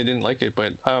were saying they didn't like it,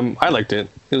 but I liked it.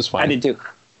 It was fine. I did too.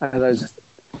 I thought it was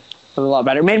a lot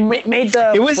better. Made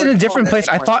the. It was in a different place.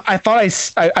 I thought I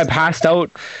passed out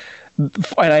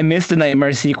and I missed the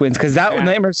nightmare sequence because that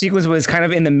nightmare sequence was kind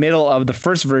of in the middle of the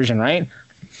first version, right?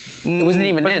 It wasn't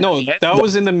even in. No, that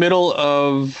was in the middle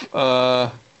of.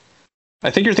 I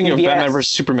think you're thinking BVS. Of Batman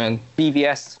vs Superman.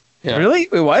 BVS. Yeah. Really?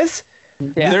 It was.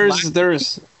 Yeah.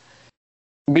 There's.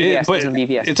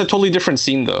 BVS. It's a totally different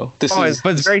scene though. But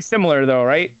it's very similar though,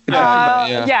 right?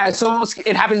 It's almost.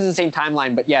 It happens in the same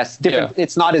timeline, but yes, different. Yeah.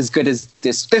 It's not as good as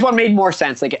this. This one made more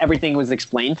sense. Like everything was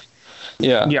explained.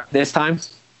 Yeah. This time,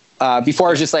 before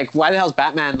it was just like, why the hell's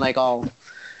Batman like all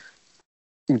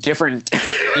different?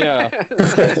 Yeah.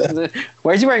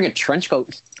 Why is he wearing a trench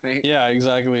coat? Right? Yeah,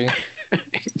 exactly.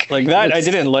 Like that, I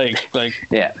didn't like. Like.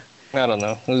 Yeah. I don't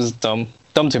know. It was dumb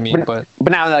to me, but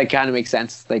now that kind of makes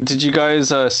sense. Like, did you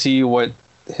guys see what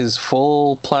his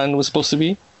full plan was supposed to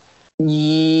be?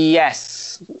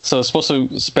 Yes. So it's supposed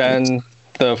to span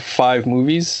the 5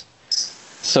 movies.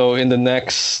 So in the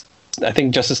next, I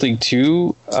think Justice League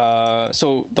 2.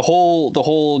 So the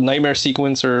whole nightmare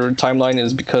sequence or timeline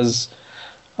is because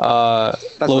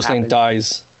Lois Lane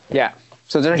dies. Yeah.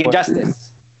 So there's like Injustice.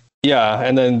 Yeah,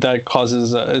 and then that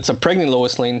causes it's a pregnant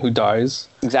Lois Lane who dies.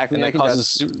 Exactly, and that causes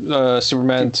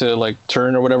Superman to like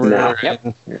turn or whatever. Yeah.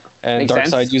 And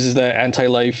Darkseid uses the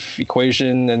anti-life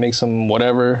equation and makes him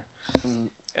whatever.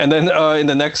 And then in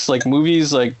the next like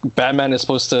movies, like Batman is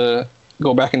supposed to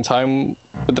go back in time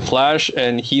with the Flash,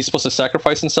 and he's supposed to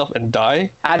sacrifice himself and die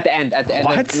at the end. At the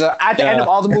end of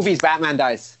all the movies, Batman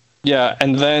dies. Yeah,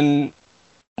 and then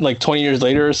like 20 years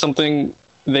later or something.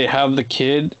 They have the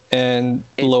kid and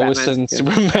Lois Batman's and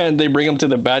Superman. They bring him to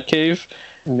the Batcave,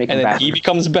 and then he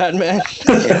becomes Batman.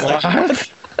 That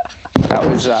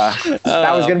was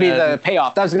gonna be the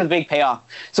payoff. That was gonna be the big payoff.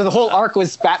 So the whole arc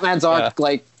was Batman's arc,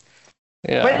 like.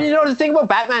 Yeah. But the thing about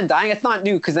Batman dying, it's not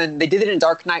new because then they did it in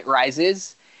Dark Knight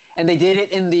Rises, and they did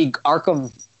it in the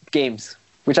Arkham games,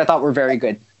 which I thought were very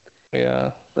good.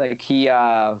 Yeah. Like he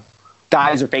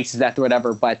dies or fakes his death or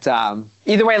whatever, but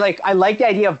either way, like I like the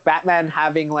idea of Batman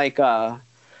having like an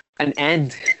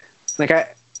end. Like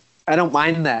I don't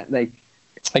mind that. Like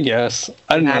I guess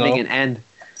I don't having know. an end.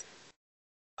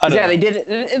 They did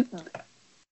it.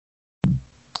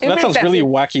 That sounds really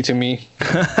wacky to me.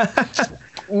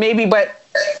 Maybe, but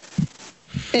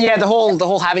yeah, the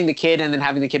whole having the kid and then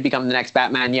having the kid become the next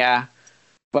Batman, yeah.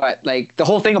 But like the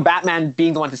whole thing of Batman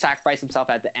being the one to sacrifice himself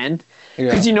at the end,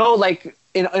 because like.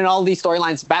 In all these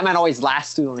storylines, Batman always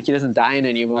lasts too long. Like he doesn't die in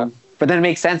any of them. But then it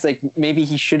makes sense. Like maybe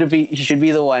he should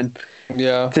be the one.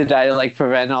 Yeah. To try to like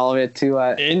prevent all of it to.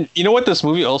 And you know what this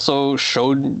movie also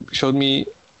showed me?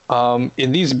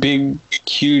 In these big,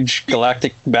 huge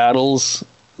galactic battles,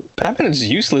 Batman is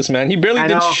useless, man. He barely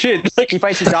did shit. Like he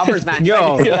fights the jobbers, man.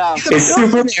 Yo, it's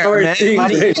super powered thing.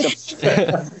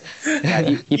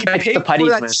 He fights the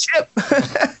putties, man. Ship.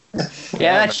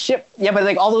 That ship. Yeah, but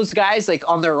like all those guys, like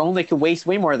on their own, they could waste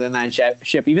way more than that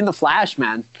ship. Even the Flash,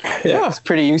 man. Yeah, it's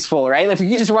pretty useful, right? Like if you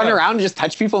can just run around and just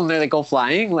touch people and they like go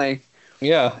flying, like.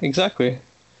 Yeah, exactly.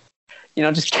 You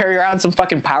know, just carry around some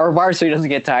fucking power bar so he doesn't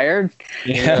get tired.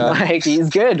 Yeah, like he's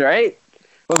good, right?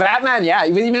 Well, Batman, yeah,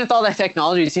 even with all that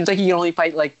technology, it seems like he can only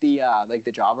fight like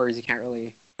the jobbers. He can't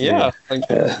really. Yeah.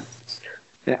 That's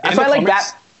why I like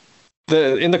that.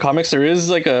 In the comics, there is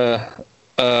like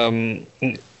an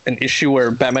issue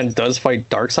where Batman does fight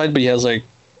Darkseid, but he has like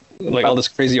all this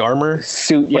crazy armor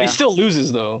suit. But he still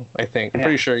loses, though. I think I'm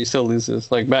pretty sure he still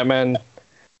loses. Like Batman,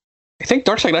 I think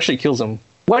Darkseid actually kills him.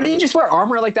 Why don't you just wear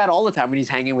armor like that all the time when he's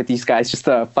hanging with these guys? Just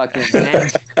a fucking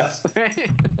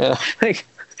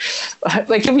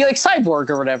like he'll be like Cyborg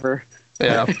or whatever.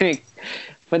 Yeah.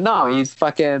 But no, he's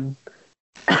fucking.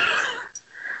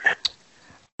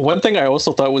 One thing I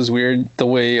also thought was weird, the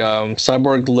way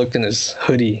Cyborg looked in his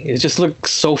hoodie. It just looked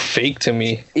so fake to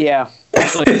me. Yeah.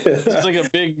 It's like a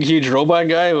big, huge robot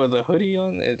guy with a hoodie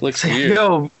on. It looks weird.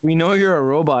 Yo, we know you're a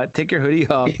robot. Take your hoodie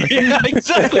off. Yeah,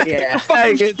 exactly. Yeah.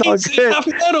 It's all good. Half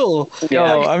metal.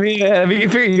 Yo, I mean, you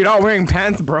figure you're not wearing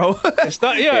pants, bro. It's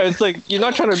not. Yeah, it's like you're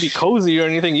not trying to be cozy or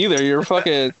anything either. You're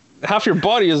fucking half your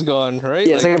body is gone, right?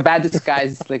 Yeah, it's like a bad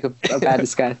disguise. Like a bad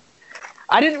disguise.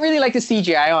 I didn't really like the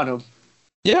CGI on him.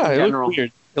 Yeah, it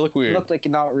looked weird. It looked like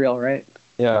not real, right?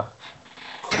 Yeah.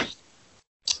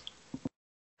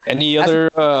 Any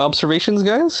other observations,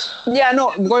 guys? Yeah,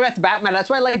 no. Going back to Batman, that's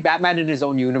why I like Batman in his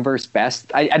own universe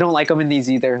best. I don't like him in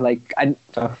these either. Like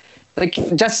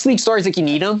Justice League stories, like you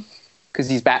need him because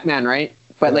he's Batman, right?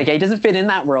 But like he doesn't fit in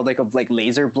that world, like of like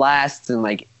laser blasts and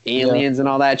like aliens and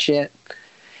all that shit.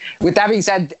 With that being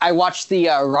said, I watched the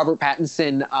Robert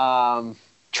Pattinson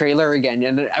trailer again,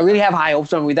 and I really have high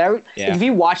hopes on him. If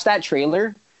you watch that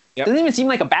trailer, it doesn't even seem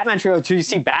like a Batman trailer until you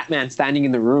see Batman standing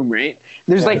in the room, right?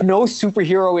 There's like no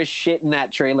superhero-ish shit in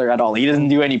that trailer at all. He doesn't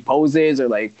do any poses or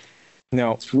like.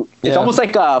 No. It's almost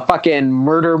like a fucking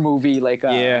murder movie, like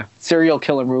a serial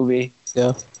killer movie.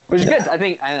 Yeah. Which is good. I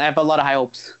think I have a lot of high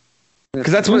hopes.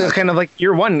 Because that's what kind of like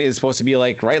year one is supposed to be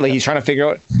like, right? Like he's trying to figure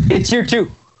out. It's year two.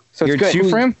 So year it's good. two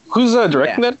for him? Who's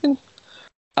directing that again?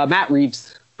 Matt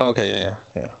Reeves. Okay,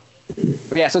 yeah.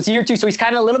 Yeah, so it's year two. So he's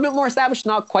kind of a little bit more established,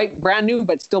 not quite brand new,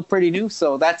 but still pretty new.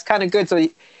 So that's kind of good. So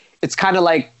it's kind of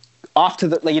like off to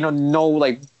the, like,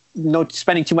 no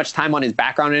spending too much time on his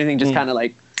background or anything. Just kind of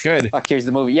like, good. Fuck, here's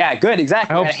the movie. Yeah, good,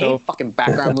 exactly. I hate fucking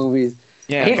background movies.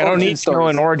 Yeah, I don't need to know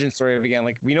an origin story of again.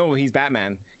 Like we know he's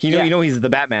Batman. You know he's the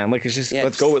Batman. Like it's just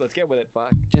let's get with it.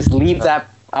 Fuck. Just leave that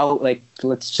out. Like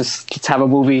let's have a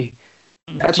movie.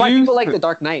 That's why people like The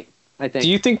Dark Knight, I think. Do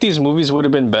you think these movies would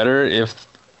have been better if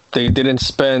they didn't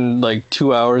spend like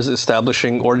 2 hours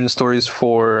establishing origin stories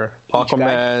for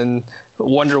Aquaman,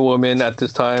 Wonder Woman at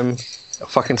this time,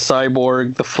 fucking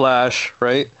Cyborg, The Flash,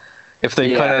 right? If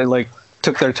they kind of like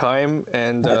took their time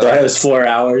and I thought it was 4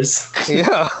 hours.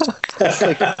 Yeah.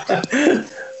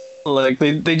 like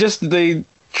they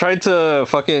tried to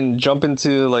fucking jump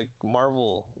into like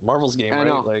Marvel's game, right?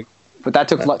 Know. Like, but that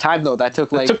took time though. That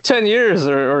took 10 years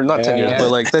or not 10 years, but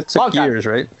like that took years,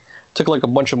 right? Took like a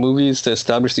bunch of movies to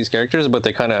establish these characters, but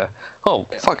they kind of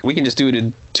fuck, we can just do it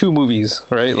in 2 movies,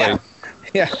 right?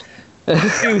 Dude,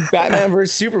 Batman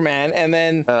versus Superman, and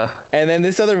then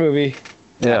this other movie.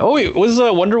 Yeah. Oh wait, was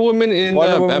Wonder Woman in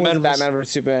Batman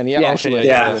versus Superman? Yeah, she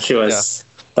was.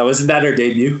 That wasn't that her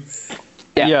debut?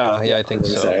 Yeah, I think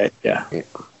so. Right? Yeah.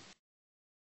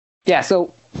 Yeah.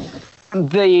 So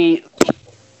the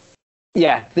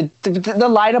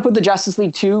lineup of the Justice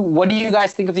League 2. What do you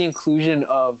guys think of the inclusion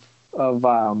of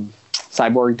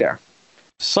Cyborg there?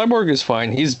 Cyborg is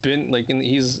fine. He's been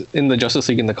he's in the Justice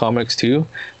League in the comics too,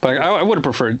 but I would have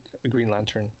preferred a Green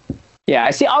Lantern. Yeah,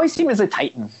 I always see him as a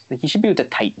Titan. Like he should be with the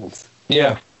Titans.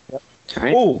 Yeah.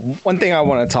 Right? Oh, one thing I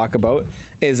want to talk about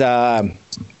is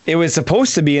it was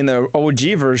supposed to be in the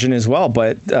OG version as well,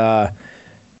 but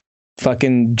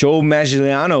fucking Joe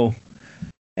Manganiello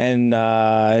and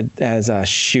as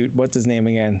what's his name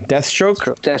again?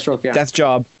 Deathstroke, yeah. Death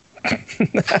Job.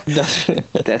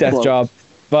 Death Job.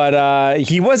 But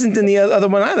he wasn't in the other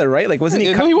one either, right? Like, wasn't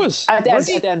he? No, he was. At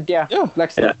the end, yeah.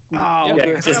 Lex. Yeah. Oh,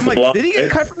 okay. I'm like, did he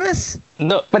get cut from this?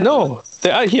 No, but no.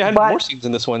 He had more scenes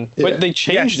in this one, but they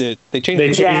changed it. They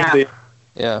changed it.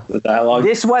 Yeah. The dialogue.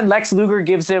 This one, Lex Luger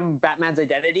gives him Batman's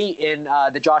identity. In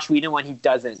the Josh Whedon one, he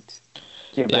doesn't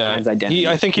give Batman's identity.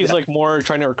 I think he's like more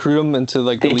trying to recruit him into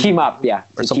like they team up, yeah.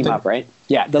 They team up, right?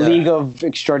 Yeah, the League of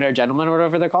Extraordinary Gentlemen or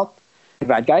whatever they're called. The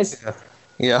bad guys.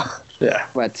 Yeah.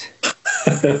 But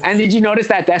and did you notice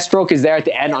that Deathstroke is there at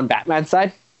the end on Batman's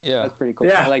side? Yeah. That's pretty cool.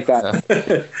 Yeah. I like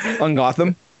that. On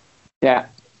Gotham. Yeah.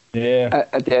 Yeah.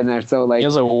 At the end there. So like, He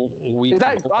has a weak is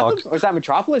that mohawk. Gotham or is that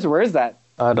Metropolis or where is that?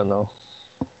 I don't know.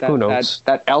 Who knows?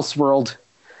 That Elseworld.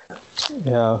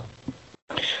 Yeah.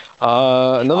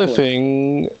 Another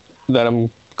thing that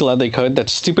I'm glad they cut, that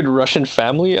stupid Russian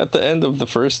family at the end of the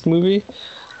first movie.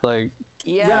 Like,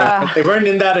 Yeah. They weren't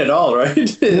in that at all, right?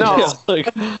 No. yeah, like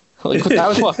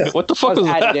what the fuck was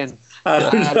that? In. I I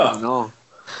don't don't know. know.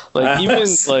 Like, even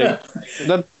like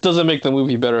that doesn't make the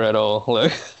movie better at all.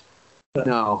 Like,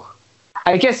 No.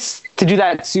 I guess to do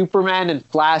that Superman and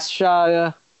Flash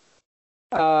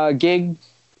gig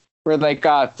where like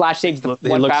Flash saves the He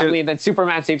one looks family at- and then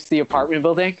Superman saves the apartment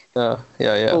building yeah.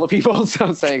 full of people. So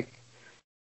it's like,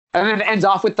 and then it ends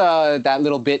off with that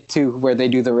little bit too where they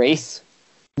do the race.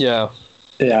 Yeah.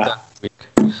 Yeah.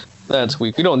 That's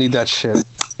weak. We don't need that shit.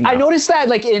 I noticed that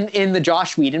like in the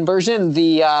Josh Whedon version,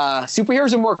 the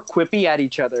superheroes are more quippy at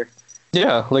each other.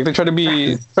 Yeah, like they try to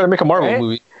make a Marvel Right?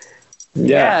 movie.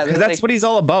 Yeah. Because that's what he's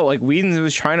all about. Like Whedon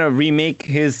was trying to remake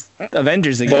his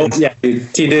Avengers again. Well, yeah, he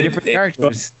did. Different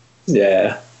characters.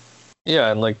 Yeah.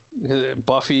 Yeah, and like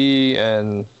Buffy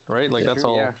and right, like that's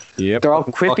all. Yeah. Yep. They're all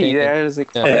quippy. Talking- They're just, like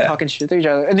Yeah. talking shit to each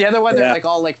other, and the other one they're Yeah. like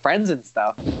all like friends and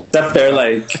stuff. Except they're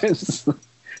like,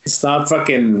 it's not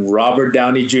fucking Robert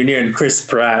Downey Jr. and Chris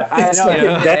Pratt. I It's know, like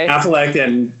yeah. Ben Affleck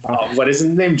and what is his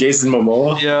name? Jason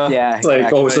Momoa. Yeah. Yeah. It's like,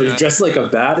 exactly. oh, so he's dressed like a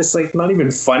bat? It's like not even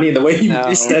funny the way he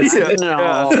No. says it.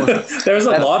 No. There's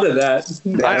a lot of that.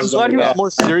 I'm glad he was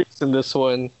more serious in this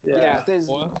one. Yeah, there's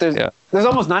What? there's Yeah. there's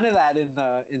almost none of that in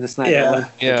the Snyder Yeah. one.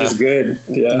 Yeah. Which is good.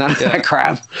 Yeah. None of that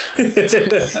crap.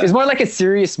 It's more like a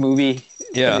serious movie.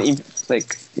 Yeah.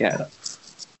 Like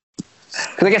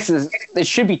because I guess it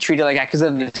should be treated like that because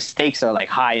then the stakes are like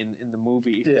high in the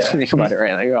movie. Yeah. Think about it,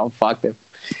 right? Like, oh fuck, if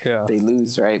Yeah. they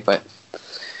lose, right? But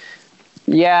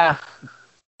yeah,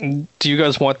 Do you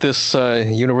guys want this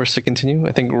universe to continue?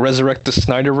 I think Resurrect the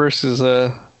Snyderverse is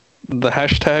the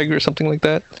hashtag or something like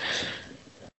that.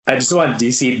 I just want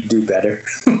DC to do better.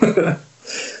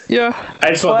 Yeah.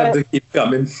 I just want them to keep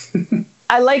coming.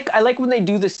 I like when they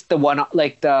do the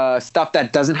stuff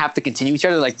that doesn't have to continue each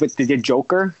other, like with the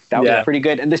Joker. That was pretty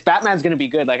good. And this Batman's gonna be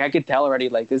good. Like I could tell already.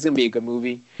 Like this is gonna be a good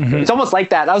movie. Mm-hmm. It's almost like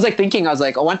that. I was like thinking. I was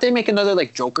like, oh, why don't they make another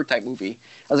like Joker type movie?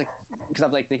 I was like, because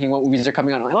I'm like thinking what movies are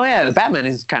coming out. I'm like, oh yeah, the Batman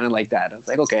is kind of like that. I was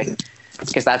like, okay, I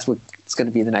guess that's what it's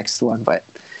gonna be the next one. But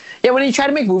yeah, when you try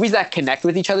to make movies that connect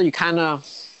with each other, you kind of,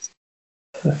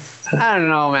 I don't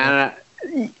know, man.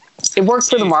 It works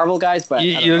for the Marvel guys, but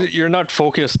I don't know. You're not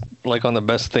focused like on the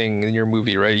best thing in your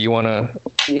movie, right? You want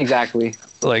to Exactly.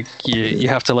 like you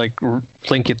have to like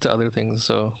link it to other things.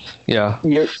 So yeah.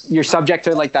 You're subject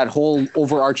to like that whole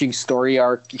overarching story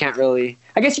arc. You can't really.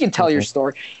 I guess you can tell your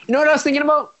story. You know what I was thinking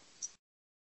about?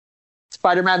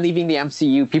 Spider-Man leaving the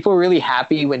MCU. People were really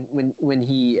happy when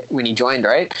he joined,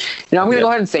 right? You know, I'm gonna go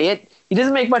ahead and say it. He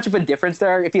doesn't make much of a difference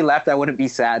there. If he left, I wouldn't be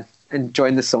sad and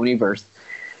joined the Sonyverse.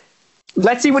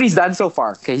 Let's see what he's done so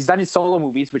far. Okay, he's done his solo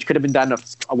movies, which could have been done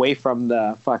away from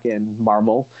the fucking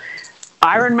Marvel.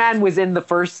 Iron Man was in the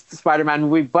first Spider-Man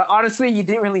movie, but honestly, you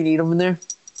didn't really need him in there.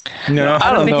 No,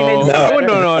 I don't think he know. made it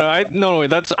better. No,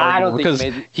 that's I don't arguable think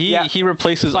because he made it- he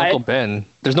replaces But- Uncle Ben.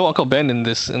 There's no Uncle Ben in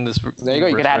this. There you go. You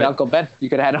universe, could have had right? Uncle Ben. You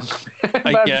could have had Uncle Ben.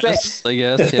 I But I'm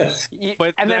guess. Yeah.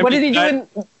 But and then I what mean, did he do that-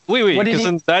 in? Wait, what did because he-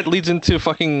 then that leads into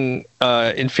fucking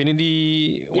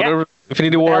Infinity, whatever,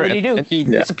 Infinity War. What did he do? and- He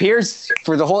disappears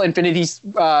for the whole Infinity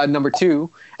number 2,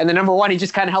 and then number 1 he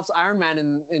just kind of helps Iron Man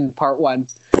in part 1.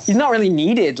 He's not really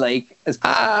needed, like as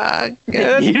yeah,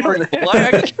 you know,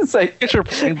 it's like get your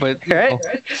point, but you right. know.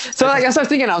 So like, that's what I was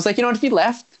thinking. I was like, you know what, if he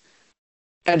left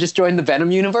and just joined the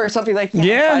Venom universe, I'd be like, I'm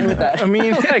Yeah, fine with that. I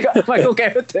mean- I'm like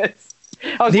okay with this.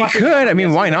 I was He watching- could. I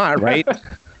mean, why not, right?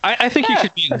 I think he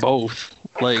should be in both.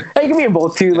 Like, He can be in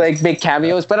both too, like make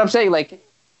cameos. But I'm saying like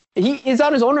he is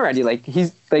on his own already. Like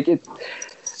he's like it.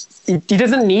 He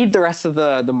doesn't need the rest of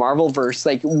the Marvel verse.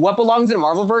 Like what belongs in the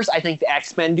Marvel verse, I think the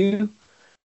X-Men do.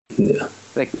 Yeah.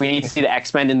 Like we need to see the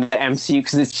X-Men in the MCU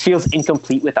because it feels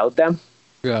incomplete without them.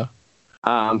 yeah,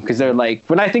 Because they're like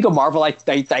when I think of Marvel, I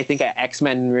think of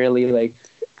X-Men really like.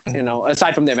 You know,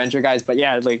 aside from the Avenger guys, but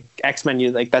yeah, like X-Men,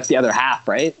 you like that's the other half,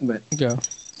 right? But yeah.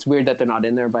 it's weird that they're not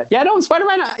in there. But yeah, no,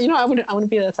 Spider-Man. You know, I wouldn't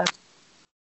be that type.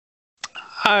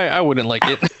 I wouldn't like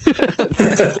it.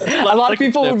 A lot of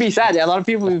people would be sad. Yeah, a lot of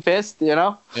people would be pissed. You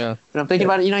know. Yeah. And I'm thinking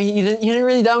about it. You know, he didn't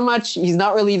really done much. He's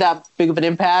not really that big of an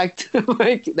impact.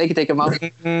 Like they could take him out.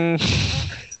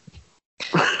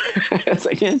 It's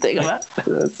like, you didn't take him out.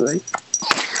 That's like,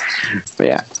 but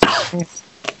yeah.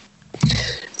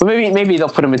 But maybe they'll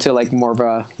put him into like more of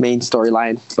a main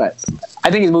storyline. But I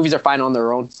think his movies are fine on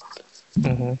their own.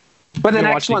 Mm-hmm. But the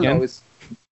next one though is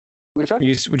which one? Would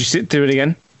you sit through it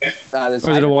again? Or is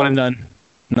it a one and done?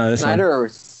 No, this Snyder one. or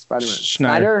Spider-Man?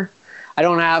 Snyder. I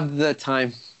don't have the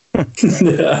time.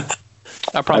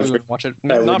 I probably would watch it.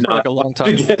 Not for like a long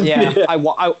time. Yeah, I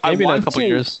Maybe in want a couple to,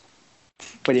 years.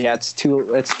 But yeah, it's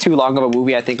too long of a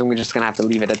movie. I think I'm just gonna have to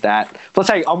leave it at that. Plus,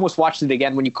 I almost watched it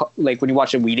again when you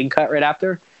watch a Whedon cut right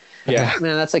after. Yeah,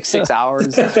 man, that's like 6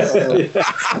 hours.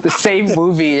 The same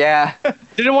movie. Yeah.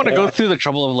 Didn't want to go through the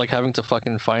trouble of like having to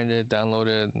fucking find it, download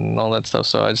it, and all that stuff.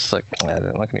 So I just like, I'm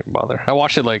not gonna even bother. I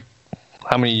watched it like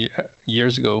how many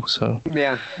years ago? So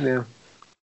yeah.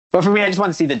 But for me, I just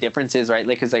want to see the differences, right?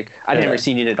 Like, cause like I'd never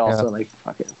seen it at all, so like,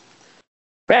 fuck it.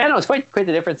 But I know it's quite the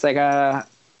difference. Like,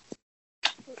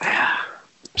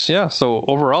 So yeah. So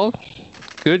overall,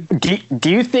 good. Do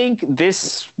you think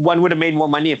this one would have made more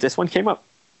money if this one came up?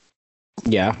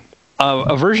 yeah.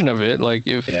 A version of it, like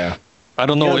if I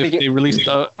don't know if they released.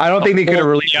 I don't think they could have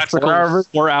released a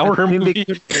 4-hour movie.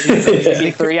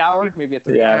 Maybe 3 hour, maybe a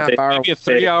 3 hour. Maybe a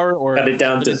 3 hour or cut it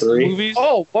down to 3 movies.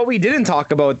 Oh, what we didn't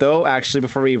talk about though, actually,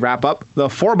 before we wrap up, the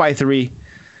 4:3.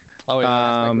 Oh yeah,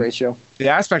 Aspect ratio. The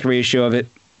aspect ratio of it.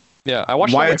 yeah. I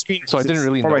watched it, so I didn't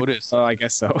really notice. Oh, I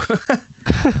guess so.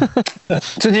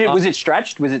 So was it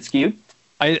stretched? Was it skewed?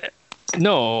 I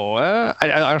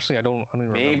honestly I don't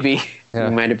remember. Maybe Yeah.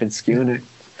 it might have been skewing it.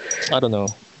 I don't know,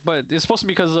 but it's supposed to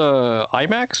be because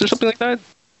IMAX or something like that.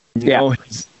 Yeah. Oh,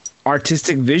 his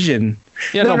artistic vision.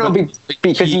 Yeah,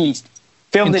 because he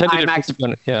filmed in intended it IMAX. to be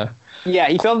on it, yeah. Yeah,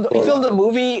 he filmed the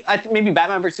movie. I think maybe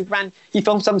Batman vs Superman. He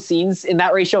filmed some scenes in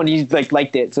that ratio, and he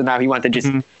liked it. So now he wanted to just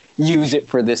use it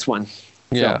for this one.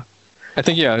 Yeah, So. I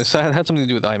think it had something to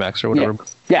do with IMAX or whatever.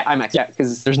 Yeah, IMAX. Yeah,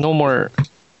 because There's no more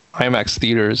IMAX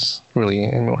theaters really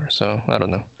anymore, so I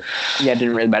don't know. yeah,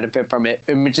 didn't really benefit from it.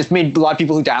 It just made a lot of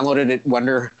people who downloaded it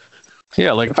wonder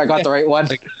Yeah, like if I got the right one.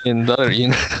 like in the other,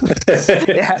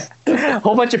 Yeah, a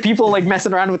whole bunch of people like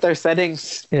messing around with their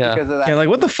settings Yeah. because of that. Yeah, like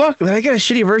what the fuck? Did I get a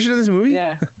shitty version of this movie?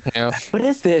 Yeah. yeah, What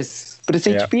is this? But it's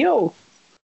Yeah. HBO.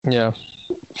 yeah.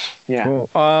 Yeah. Cool.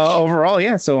 Overall,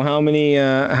 yeah. So how many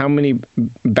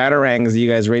batarangs do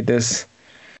you guys rate this?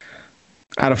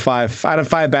 Out of 5. Out of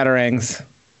 5 batarangs.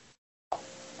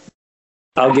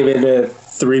 I'll give it a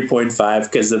 3.5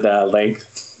 because of that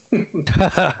length.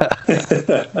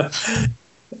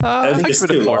 I think it's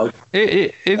give it a too 4. long.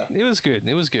 It was good.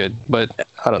 It was good, but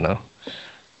I don't know.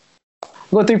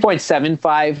 We'll go 3.75.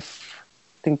 I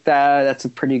think that's a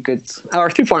pretty good, or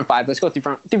 3.5. Let's go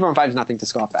 3.5 is nothing to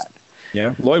scoff at.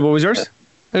 Yeah. Lloyd, what was yours?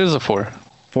 It was a 4.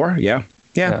 4? Yeah.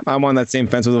 I'm on that same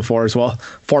fence with a 4 as well.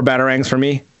 4 batarangs for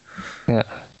me. Yeah.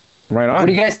 Right on. What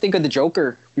do you guys think of the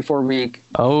Joker before we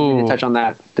touch on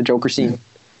that? The Joker scene.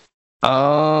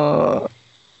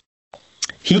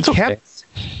 He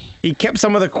kept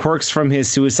some of the quirks from his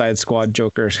Suicide Squad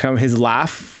Joker. His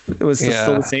laugh was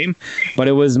still the same, but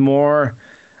it was more.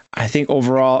 I think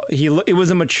overall, it was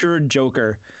a matured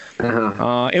Joker.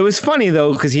 It was funny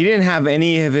though because he didn't have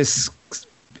any of his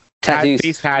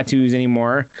face tattoos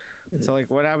anymore. So like,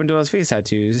 what happened to his face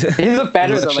tattoos? He looked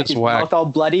better though, like his mouth all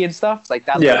bloody and stuff. Like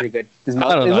that looked pretty good. His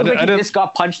mouth, it looked like he just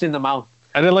got punched in the mouth.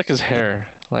 I didn't like his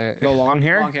hair. Like the long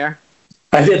hair. Long hair.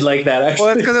 I did like that actually.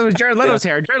 Well, that's because it was Jared Leto's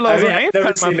hair. Jared Leto's I ain't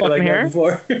touched my fucking hair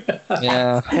before.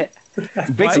 Yeah.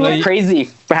 Makes him look crazy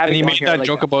for having. And he made hair that like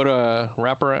joke about a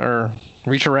rapper or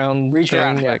reach around.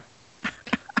 Yeah. Like,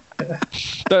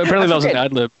 apparently that was an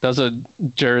ad lib. That was a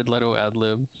Jared Leto ad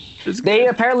lib. They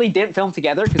apparently didn't film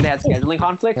together because they had scheduling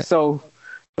conflicts. So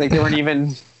like they weren't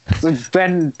even.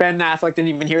 Ben Affleck didn't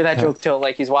even hear that joke till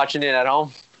like he's watching it at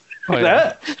home. Oh,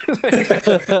 yeah.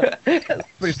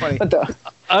 pretty funny.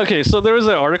 Okay, so there was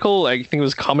an article, I think it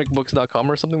was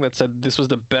comicbooks.com or something, that said this was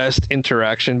the best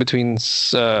interaction between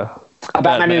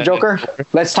Batman and Joker.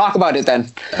 Let's talk about it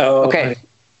then. Oh, okay.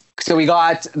 So we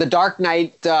got the Dark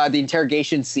Knight, the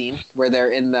interrogation scene where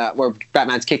they're where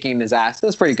Batman's kicking his ass. That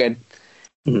was pretty good.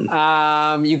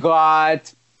 Mm-hmm. You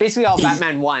got basically all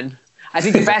Batman 1. I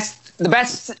think the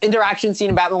best interaction scene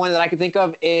in Batman 1 that I could think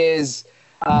of is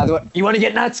you want to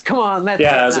get nuts? Come on, let's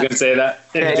I was going to say that.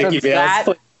 Okay,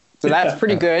 so that's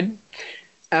pretty good.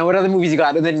 And what other movies you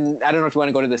got? And then I don't know if you want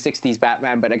to go to the 60s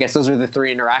Batman, but I guess those are the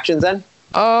 3 interactions then.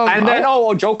 And then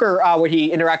Joker, where he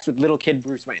interacts with little kid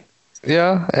Bruce Wayne.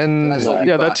 Yeah, and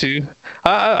that too.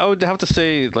 I would have to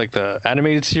say like the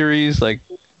animated series, like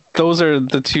those are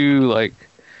the two, like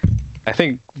I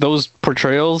think those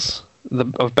portrayals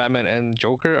of Batman and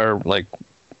Joker are like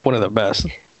one of the best.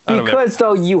 Because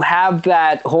though you have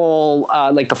that whole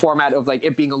like the format of like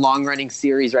it being a long running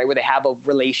series, right, where they have a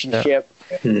relationship. Yeah.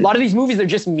 A lot of these movies are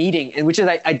just meeting, and which is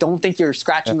I don't think you're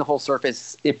scratching the whole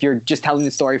surface if you're just telling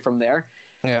the story from there.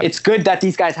 Yeah. It's good that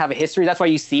these guys have a history. That's why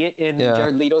you see it in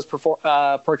Jared Leto's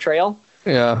portrayal.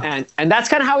 Yeah, and that's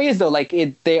kind of how he is though. Like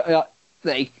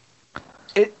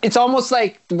it's almost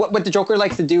like what the Joker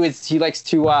likes to do is he likes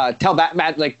to tell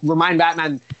Batman, like remind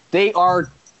Batman they are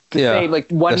the same, like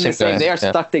one and the same. They are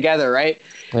stuck together, right?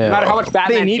 Yeah. No matter how much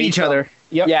Batman they need each other.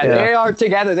 Yep. Yeah, they are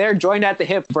together. They're joined at the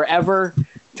hip forever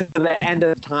to the end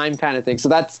of time, kind of thing. So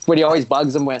that's what he always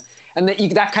bugs them with, and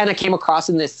that kind of came across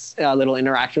in this little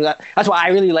interaction. That's why I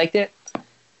really liked it.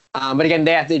 But again,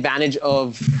 they have the advantage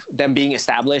of them being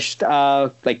established,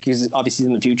 like he's obviously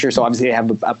in the future, so obviously they have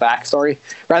a backstory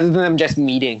rather than them just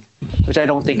meeting, which I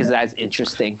don't think is as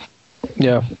interesting.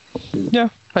 Yeah,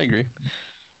 I agree.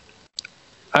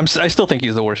 I still think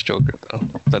he's the worst Joker, though.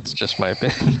 That's just my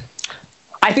opinion.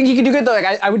 I think he could do good though.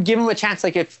 Like I would give him a chance.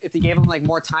 Like if they gave him like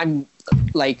more time,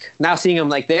 like now seeing him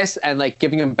like this and like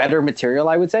giving him better material,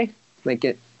 I would say like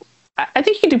it. I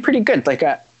think he could do pretty good. Like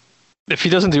if he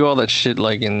doesn't do all that shit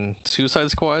like in Suicide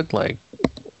Squad, like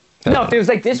no, if it was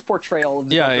like this portrayal,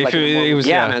 of if it was,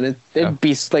 man, it'd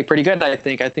be like pretty good. I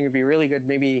think it'd be really good.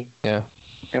 Maybe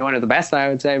one of the best, I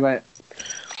would say. But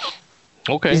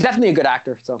okay, he's definitely a good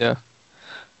actor. So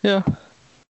yeah.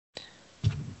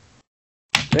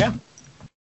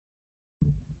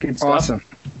 Good stuff. Awesome.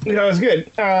 That was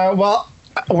good. Well,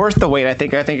 worth the wait. I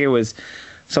think it was.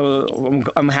 So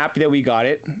I'm happy that we got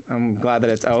it. I'm glad that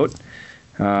it's out.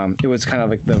 It was kind of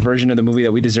like the version of the movie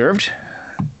that we deserved.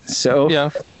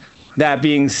 So that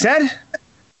being said,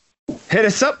 hit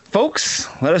us up, folks.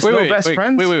 Let us know, best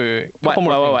friends. Wait.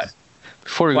 What?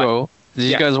 Before we go, did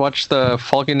you guys watch the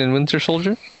Falcon and Winter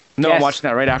Soldier? No, I'm watching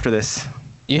that right after this.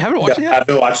 You haven't watched it yet? I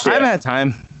haven't watched it. I haven't had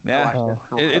time. Yeah.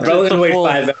 It's a full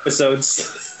 5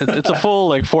 episodes. It's a full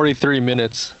like 43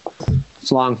 minutes.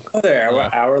 It's long. Oh, they're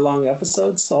hour-long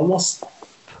episodes almost.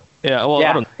 Yeah, well,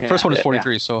 I don't know. First one is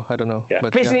 43, so I don't know. Yeah.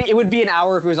 But basically, it would be an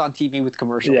hour if it was on TV with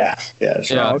commercials. Yeah,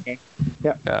 sure. Yeah. Okay.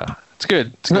 Yeah. It's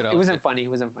good. It's good. It wasn't funny.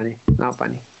 Not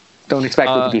funny. Don't expect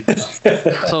it to be funny.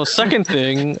 So second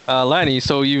thing, Lanny,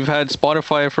 so you've had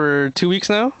Spotify for 2 weeks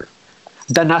now?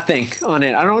 Done nothing on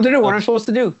it. I don't know what to do. What am I supposed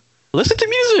to do? Listen to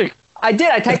music. I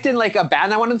did. I typed in like a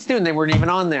band I wanted to do, and they weren't even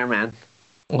on there, man.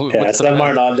 Yeah, some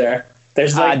aren't on there.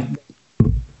 There's like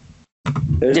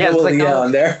there's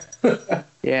on there.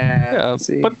 Yeah.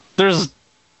 But there's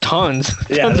tons.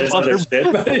 Yeah, there's other shit.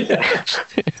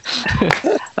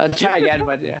 I'll try again,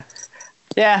 but yeah,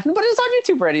 but it's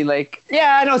on YouTube already. Like,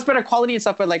 I know it's better quality and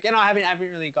stuff, but like, I haven't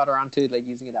really got around to like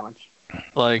using it that much.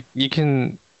 Like, you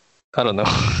can, I don't know.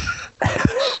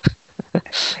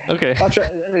 Okay. I'll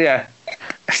try. Yeah.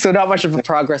 So not much of a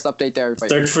progress update there. But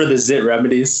search for the Zit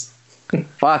Remedies.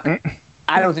 Fuck.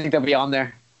 I don't think they'll be on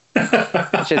there.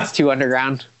 Shit's too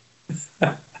underground. You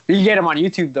can get them on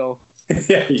YouTube though.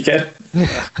 Yeah, you can.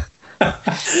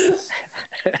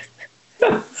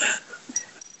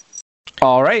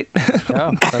 All right.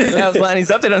 Yeah, that was Lanny's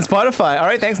update on Spotify. All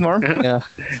right, thanks, Norm. Yeah.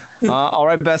 All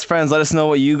right, best friends, let us know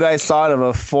what you guys thought of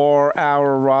a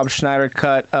 4-hour Rob Schneider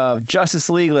cut of Justice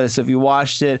League List. If you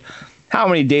watched it, how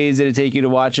many days did it take you to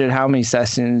watch it? How many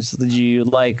sessions did you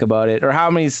like about it? Or how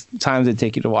many times did it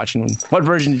take you to watch it? What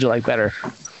version did you like better?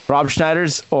 Rob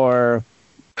Schneider's or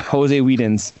Jose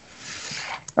Whedon's?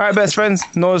 All right, best friends,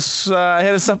 hit us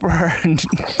up.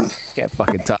 Can't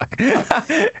fucking talk.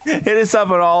 Hit us up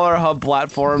on all our hub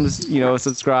platforms.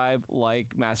 Subscribe, like,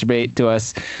 masturbate to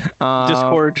us.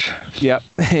 Discord. Yep.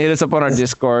 Hit us up on our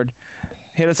Discord.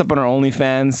 Hit us up on our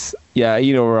OnlyFans. Yeah,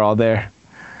 we're all there.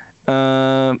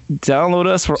 Download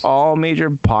us where all major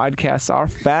podcasts are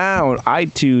found: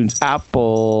 iTunes,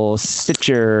 Apple,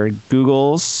 Stitcher,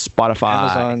 Google,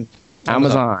 Spotify,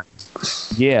 Amazon.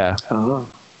 Yeah. Oh.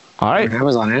 All right.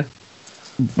 Amazon, yeah.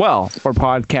 Well, for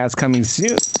podcasts coming soon,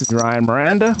 this is Ryan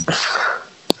Miranda.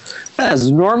 That's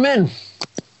Norman.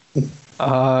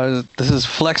 This is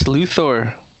Flex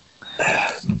Luthor.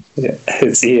 Yeah,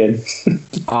 it's Ian.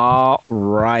 All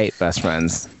right, best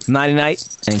friends. Nighty night,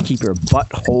 and keep your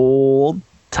butthole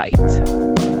tight.